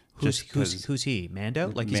 Just 'cause- Who's he? Mando?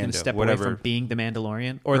 Like he's going Mando, to step whatever. away from being the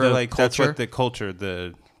Mandalorian or or the like culture? that's what the culture,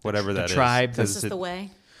 the whatever that is, tribe, This 'cause is it- the way.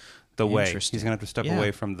 the way. Interesting. He's gonna have to step Yeah. away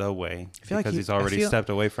from the way feel like because he- he's already I feel- stepped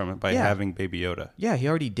away from it by Yeah. having Baby Yoda. Yeah, he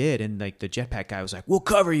already did, and like the jetpack guy was like, "We'll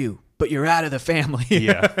cover you, but you're out of the family."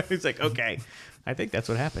 Yeah. he's like, "Okay." I think that's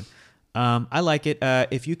what happened. I like it.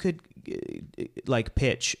 If you could, like,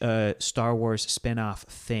 pitch a Star Wars spin-off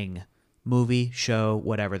thing, movie, show,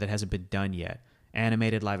 whatever that hasn't been done yet,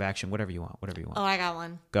 animated, live action, whatever you want, Oh, I got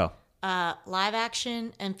one. go. Live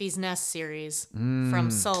action Enfys Nest series from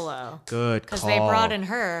Solo. Good Because call. they brought in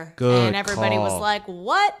her. Good and everybody was call. like,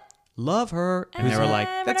 what? Love her, and they were like,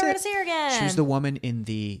 We're "That's never it." gonna see her again. She was the woman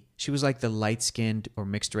she was like the light-skinned or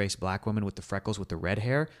mixed-race black woman with the freckles with the red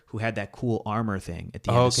hair who had that cool armor thing at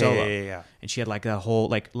the end of Okay, Solo. yeah. And she had like a whole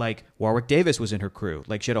like Warwick Davis was in her crew.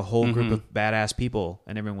 Like she had a whole group of badass people,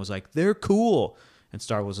 and everyone was like, "They're cool." And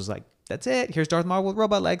Star Wars was like, "That's it. Here's Darth Maul with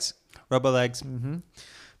robot legs." Rubber legs.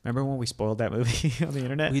 Remember when we spoiled that movie on the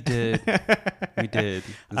internet? We did. We did.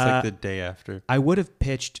 It's like the day after. I would have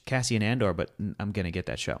pitched Cassian Andor, but I'm gonna get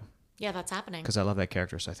that show Yeah, that's happening. because I love that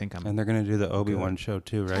character. So I think I'm. And they're gonna do the Obi-Wan show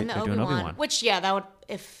too, right? And the They're doing Obi-Wan. Obi-Wan. Which, yeah, that would,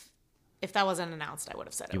 if that wasn't announced, I would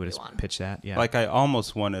have said you would Obi-Wan. have pitched that, yeah, Like I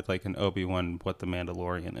almost wanted like an Obi-Wan what the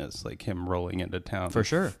Mandalorian is, like him rolling into town. for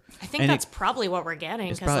sure. I think And that's probably what we're getting.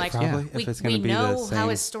 It's Because, probably- like, probably, if we, it's gonna we be the know how same-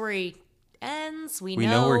 his story ends. We We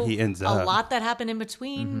know know where he ends a up. lot that happened in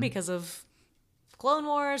between because of Clone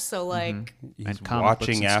Wars. So, like, He's And comic books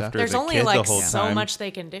watching and stuff. after there's the only, kid like, the whole so time. much they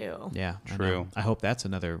can do. Yeah, I True. know. I hope that's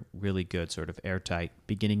another really good sort of airtight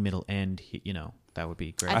beginning, middle, end. You know, that would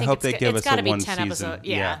be great. I think hope it's, they give it's us got to a be one 10 season. episodes.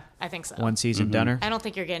 Yeah, Yeah. I think so. One season dunner. I don't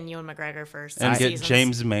think you're getting Ewan McGregor for And six get seasons.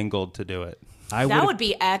 James Mangold to do it. I That would've- would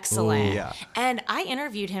be excellent. Ooh. Yeah. And I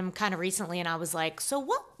interviewed him kind of recently, and I was like, "So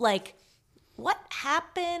what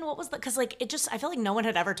happened? What was the?" Because like it just, I feel like no one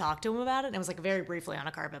had ever talked to him about it. And it was like very briefly on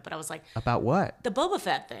a carpet, but I was like, about what? the Boba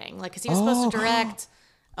Fett thing, like because he was supposed to direct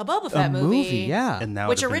a Boba Fett movie, yeah. And that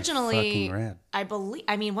which would've been originally, fucking rad. I believe,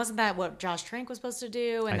 I mean, wasn't that what Josh Trank was supposed to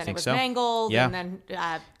do? And I then it think was so. Mangold, Yeah. and then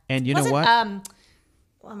And you know was it, what?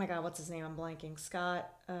 oh my God, what's his name? I'm blanking. Scott.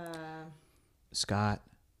 Scott,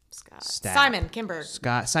 Scott. Stapp. Simon Kimber.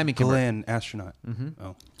 Simon Kimber. Glenn astronaut. Mm-hmm. Oh,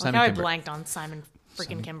 Like Simon how I Kimber. blanked on Simon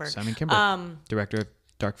freaking Kimber. Simon Kimber, director of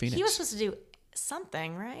Dark Phoenix. He was supposed to do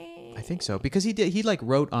something, right? I think so because he like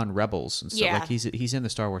wrote on Rebels and stuff. Yeah. Like he's in the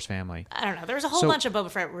Star Wars family. I don't know. There was a whole So- bunch of Boba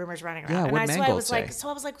Fett rumors running around, Yeah, and what'd so I Mangold was like, say?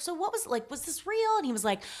 so what was like, was this real? And he was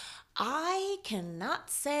like, I cannot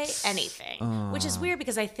say anything, which is weird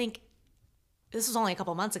because I think this was only a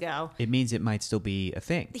couple months ago. It means it might still be a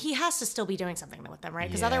thing. He has to still be doing something with them, right?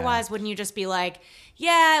 Because Yeah. otherwise, wouldn't you just be like,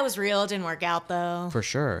 yeah, it was real, it didn't work out though? For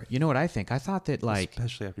sure. You know what I think? I thought that like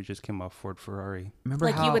especially after he just came off Ford Ferrari. remember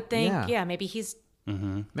Like how you would think, yeah. yeah, maybe he's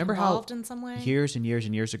Remember how involved in some way. years and years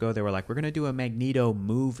and years ago they were like, we're gonna do a Magneto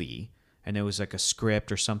movie, and there was like a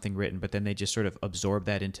script or something written, but then they just sort of absorbed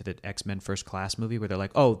that into the X-Men First Class movie, where they're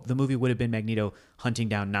like, oh, the movie would have been Magneto hunting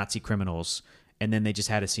down Nazi criminals, and then they just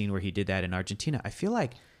had a scene where he did that in Argentina.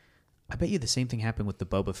 I bet you the same thing happened with the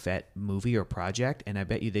Boba Fett movie or project, and I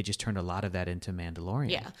bet you they just turned a lot of that into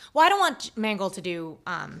Mandalorian. Yeah. Well, I don't want Mangold to do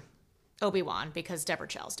Obi-Wan because Deborah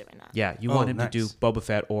Chow doing that. Yeah, you Oh, want him nice. to do Boba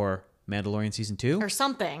Fett or Mandalorian season 2? Or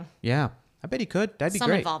something. Yeah, I bet he could. That'd be Some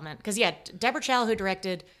great. involvement. Because, yeah, Deborah Chow, who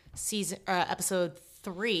directed episode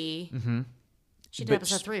 3. She did But-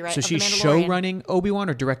 episode 3, right? So of she's The show Mandalorian. running Obi-Wan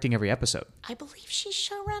or directing every episode? I believe she's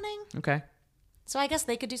show running. Okay. So I guess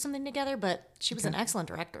they could do something together, but she was an excellent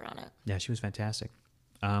director on it. Yeah, she was fantastic.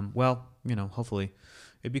 Well, hopefully.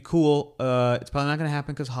 It'd be cool. It's probably not going to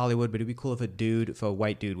happen because Hollywood, but it'd be cool if a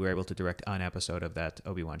white dude were able to direct an episode of that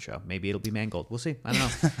Obi-Wan show. Maybe it'll be Mangold. We'll see. I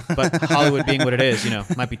don't know. But Hollywood being what it is,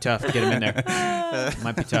 might be tough to get him in there.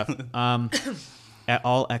 Might be tough.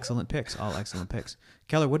 All excellent picks. All excellent picks.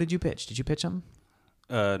 Keller, what did you pitch? Did you pitch something?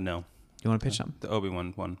 No. You want to pitch something? The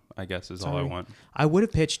Obi-Wan one, I guess, is all I want. I would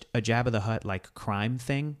have pitched a Jabba the Hutt like crime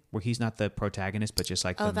thing where he's not the protagonist but just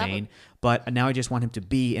like the main. But now I just want him to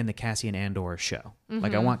be in the Cassian Andor show.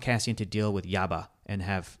 Like I want Cassian to deal with Yabba and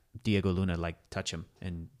have Diego Luna like touch him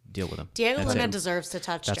and deal with him. Diego Luna deserves to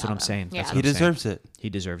touch That's Jabba. what I'm saying. Yeah. That's what He I'm saying. deserves it. He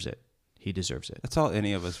deserves it. He deserves it. That's all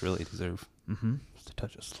any of us really deserve. Mm-hmm. To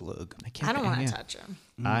touch a slug. I don't want to touch him.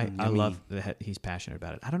 I love that he's passionate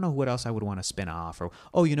about it. I don't know what else I would want to spin off.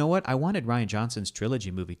 Or you know what? I wanted Ryan Johnson's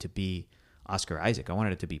trilogy movie to be Oscar Isaac. I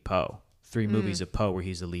wanted it to be Poe. 3 movies of Poe where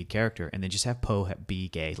he's the lead character, and then just have Poe be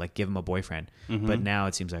gay, like give him a boyfriend. But now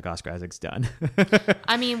it seems like Oscar Isaac's done.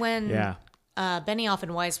 I mean, when Yeah. Benioff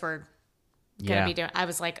and Weiss were gonna be doing, I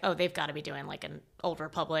was like, oh, they've got to be doing like an Old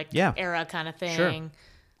Republic era kind of thing. Sure.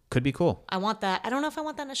 Could be cool. I want that. I don't know if I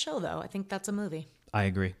want that in a show though. I think that's a movie. I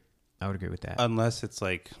agree. I would agree with that. Unless it's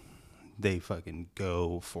like they fucking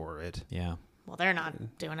go for it. Yeah. Well, they're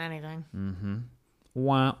not doing anything.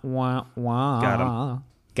 Wah, wah, wah.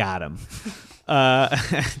 Got him.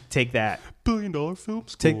 Take that. $1 billion film school.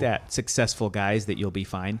 Take that, successful guys, that you'll be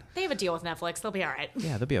fine. They have a deal with Netflix. They'll be all right.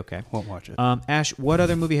 Yeah, they'll be okay. Won't watch it. Ash, what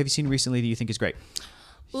other movie have you seen recently that you think is great?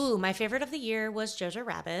 Ooh, my favorite of the year was Jojo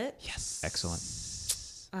Rabbit. Yes. Excellent.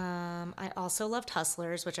 I also loved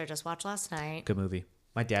Hustlers, which I just watched last night. Good movie.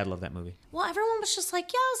 My dad loved that movie. Well, everyone was just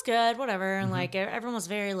like, yeah, it was good, whatever. And like, everyone was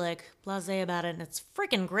very like blasé about it. And it's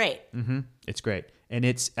freaking great. It's great. And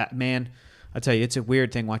it's, man, I'll tell you, it's a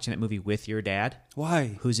weird thing watching that movie with your dad.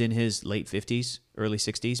 Why? Who's in his late 50s, early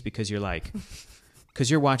 60s, because you're like,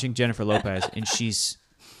 because you're watching Jennifer Lopez and she's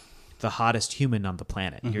the hottest human on the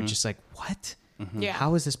planet. You're just like, what? Yeah.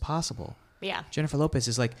 How is this possible? Yeah. Jennifer Lopez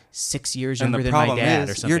is like 6 years And younger the than my problem dad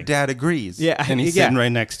or is, something. your dad agrees. Yeah, And he's yeah. sitting right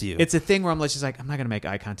next to you. It's a thing where I'm just like, I'm not gonna make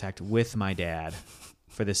eye contact with my dad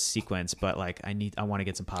for this sequence, but like I want to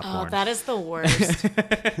get some popcorn. Oh, that is the worst.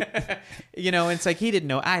 You know, and it's like he didn't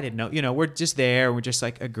know, I didn't know. You know, we're just there, we're just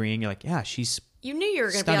like agreeing. You're like, yeah, she's You knew you were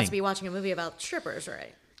going to be Stunning. to be watching a movie about strippers,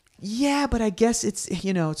 right? yeah, but I guess it's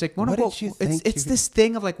it's like want to What go. did you It's think it's you- this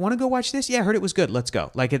thing of like want to go watch this. Yeah, I heard it was good. Let's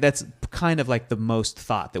go. Like that's kind of like the most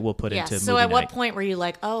thought that we'll put Yeah. into. So movie at what night. point were you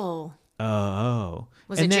like, oh, Oh,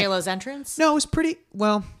 was And it then- J-Lo's entrance? No, it was pretty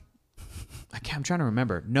well. I'm trying to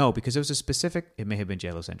remember. No, because it was a specific. It may have been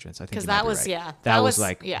JLo's entrance. I think 'Cause you might that be was- right. yeah, That, that was was-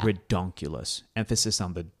 like yeah. redonkulous. Emphasis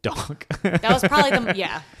on the donk. That was probably the,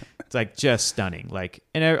 yeah. It's like just stunning. Like,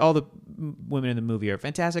 and all the women in the movie are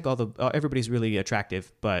fantastic. All the everybody's really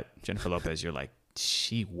attractive, but Jennifer Lopez, you're like,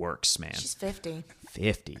 she works, man. She's 50.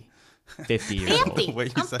 50 years old. 50. What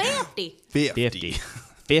you I'm say? 50. 50.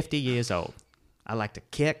 50 years old. I like to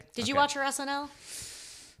kick. Did you Okay. watch her SNL?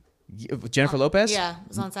 Jennifer Lopez? Yeah, it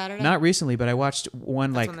was on Saturday. Not recently, but I watched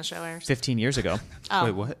one like when the show airs. 15 years ago. Oh,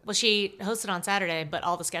 Wait, what? Well, she hosted on Saturday, but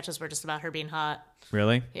all the sketches were just about her being hot.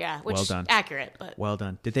 Really? Yeah, which Well done. accurate, but Well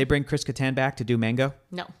done. Did they bring Chris Kattan back to do Mango?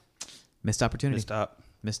 no. Missed opportunity. Stop.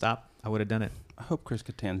 Missed op. I would have done it. I hope Chris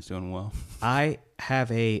Kattan's doing well. I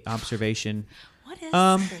have a observation. What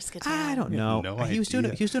is Chris Kattan? I don't know. no he was doing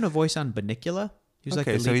idea. a voice on Banicula. He was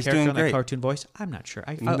Okay, like the so lead he's character doing on that great. cartoon voice. I'm not sure.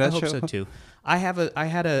 I that hope show? so too. I had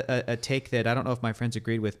a take that I don't know if my friends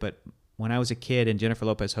agreed with, but when I was a kid and Jennifer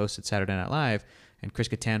Lopez hosted Saturday Night Live and Chris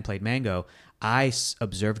Kattan played Mango, I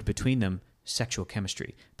observed between them sexual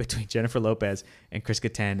chemistry between Jennifer Lopez and Chris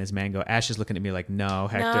Kattan as Mango. Ash is looking at me like, no,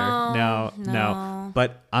 Hector, no.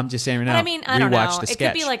 But I'm just saying right now. But I mean, I don't know. rewatch the It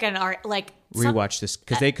sketch. could be like an art, like some- Rewatch this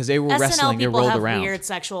because they were SNL wrestling. They people rolled have around. weird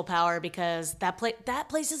sexual power because that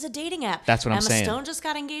place is a dating app. That's what I'm Emma saying. Stone just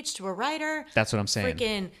got engaged to a writer. That's what I'm saying.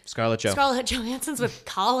 Freaking Scarlett Jo. Scarlett Johansson's with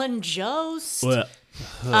Colin Jost. Blech.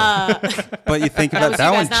 But you think about was that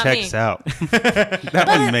you one guys, not checks me. out. That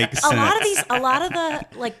one makes sense. A lot of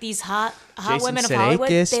the like these hot Jason women of Hollywood,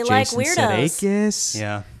 Sudeikis, they like Jason weirdos. Sudeikis,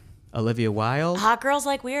 Yeah. Olivia Wilde. Hot girls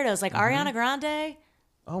like weirdos, like Ariana Grande.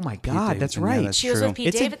 Oh my God, that's Davidson, yeah, right. that's She was true. with Pete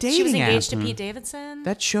It's a Davidson. She was dating engaged app. to Pete Davidson.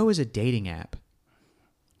 That show is a dating app.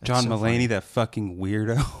 That's John so Mulaney, funny. that fucking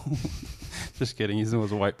weirdo. Just kidding. He's the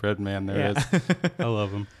most white bread man there is. I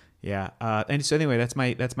love him. Yeah. And so anyway, that's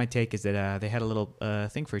my take is that they had a little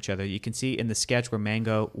thing for each other. You can see in the sketch where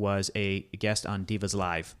Mango was a guest on Divas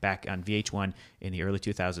Live back on VH1 in the early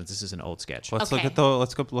 2000s. This is an old sketch. Let's Okay.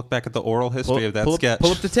 let's go look back at the oral history of that sketch.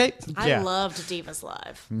 Pull up the tape. I Yeah. loved Divas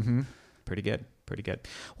Live. Pretty good. Pretty good.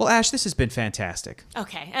 Well, Ash, this has been fantastic.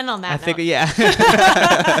 Okay, and on that I note, think,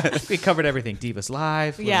 yeah. We covered everything. Divas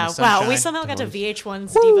Live. Living yeah, the wow, we Sunshine. somehow got to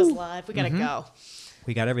VH1's Divas Live. We gotta go.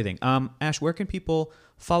 We got everything. Ash, where can people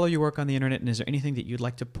follow your work on the internet, and is there anything that you'd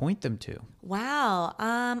like to point them to? Wow.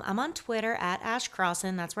 I'm on Twitter at Ash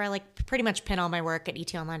Crossan. That's where I like pretty much pin all my work at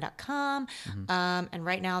etonline.com. And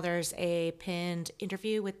right now there's a pinned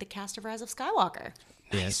interview with the cast of Rise of Skywalker.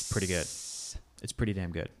 Yeah, it's pretty good. It's pretty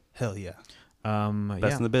damn good. Hell yeah.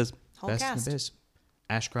 Best in the biz. Whole Best cast. in the biz.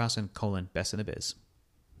 Ash Crossan, best in the biz.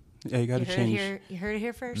 Yeah, you got to change. You heard it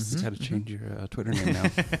here first. You got to change your Twitter name now.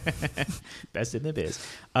 Best in the biz.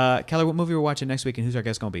 Keller, what movie we're watching next week, and who's our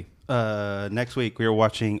guest going to be? Next week we are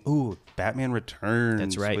watching Batman Returns.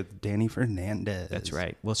 That's right. With Danny Fernandez. That's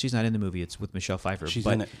right. Well, she's not in the movie. It's with Michelle Pfeiffer. She's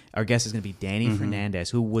but in it. Our guest is going to be Danny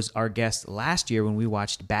Fernandez, who was our guest last year when we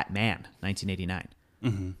watched Batman, 1989.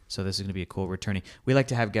 So this is going to be a cool returning. We like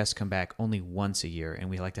to have guests come back only once a year, and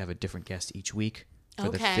we like to have a different guest each week for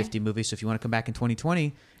the 50 movies. So if you want to come back in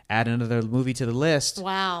 2020, add another movie to the list.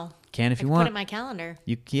 Wow. Can if I you can want. put it in my calendar.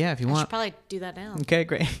 If you I should want. probably do that now. Okay,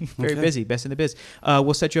 great. Very busy. Best in the biz.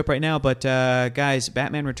 We'll set you up right now. But guys,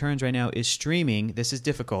 Batman Returns right now is streaming. This is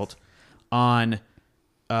difficult on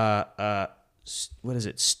what is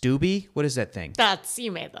it? Stubby? What is that thing?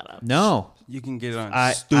 You made that up. No. You can get it on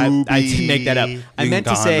I Stubby. didn't make that up. I You meant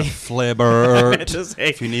can to go say on Flibbert. meant to say-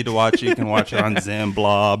 If you need to watch it, you can watch it on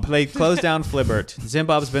Zimblob. they closed down Flibbert.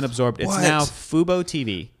 Zimbabwe's been absorbed. It's What? now Fubo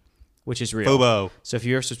TV, which is real. Fubo. So if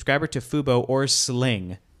you're a subscriber to Fubo or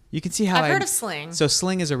Sling, you can see how I've heard of Sling. So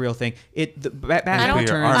Sling is a real thing. Batman I don't, Put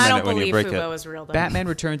your Returns. arm in I it don't when you believe break Fubo it. is real though. Batman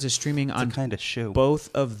Returns is streaming on Kind of show.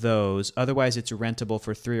 both of those. Otherwise, it's rentable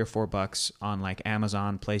for $3 or $4 on like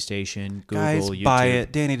Amazon, PlayStation, Google, Guys, YouTube. buy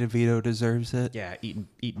it. Danny DeVito deserves it. Yeah,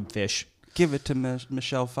 eating fish. Give it to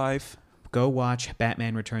Michelle Pfeiffer. Go watch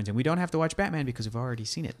Batman Returns, and we don't have to watch Batman because we've already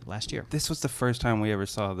seen it last year. This was the first time we ever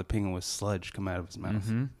saw the penguin with sludge come out of his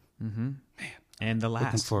mouth. And the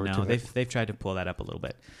last. forward No, to it. they've tried to pull that up a little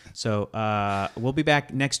bit. So we'll be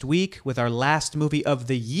back next week with our last movie of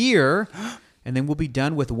the year, and then we'll be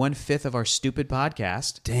done with 1/5 of our stupid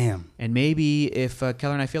podcast. Damn. And maybe if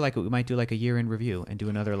Keller and I feel like it, we might do like a year in review and do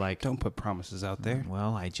another like. Don't put promises out there.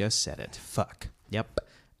 Well, I just said it. Fuck. Yep.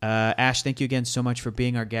 Ash, thank you again so much for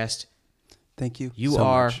being our guest. Thank you. You so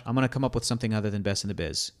are. much. I'm going to come up with something other than best in the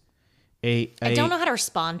biz. I don't know how to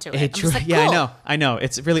respond to it. I'm just like, yeah, cool. I know.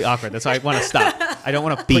 It's really awkward. That's why I want to stop. I don't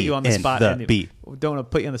want to put you on the spot. Don't want to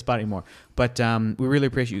put you on the spot anymore. But we really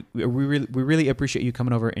appreciate you. We really appreciate you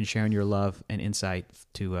coming over and sharing your love and insight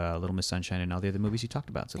to Little Miss Sunshine and all the other movies you talked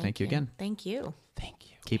about. So thank you again. Thank you.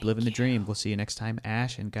 Thank you. Keep living the dream. We'll see you next time,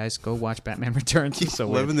 Ash. And guys, go watch Batman Returns. It's so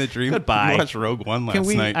weird. Living the dream. Goodbye. You watched Rogue One last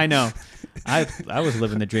night. I know. I was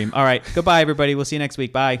living the dream. All right. Goodbye, everybody. We'll see you next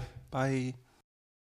week. Bye. Bye.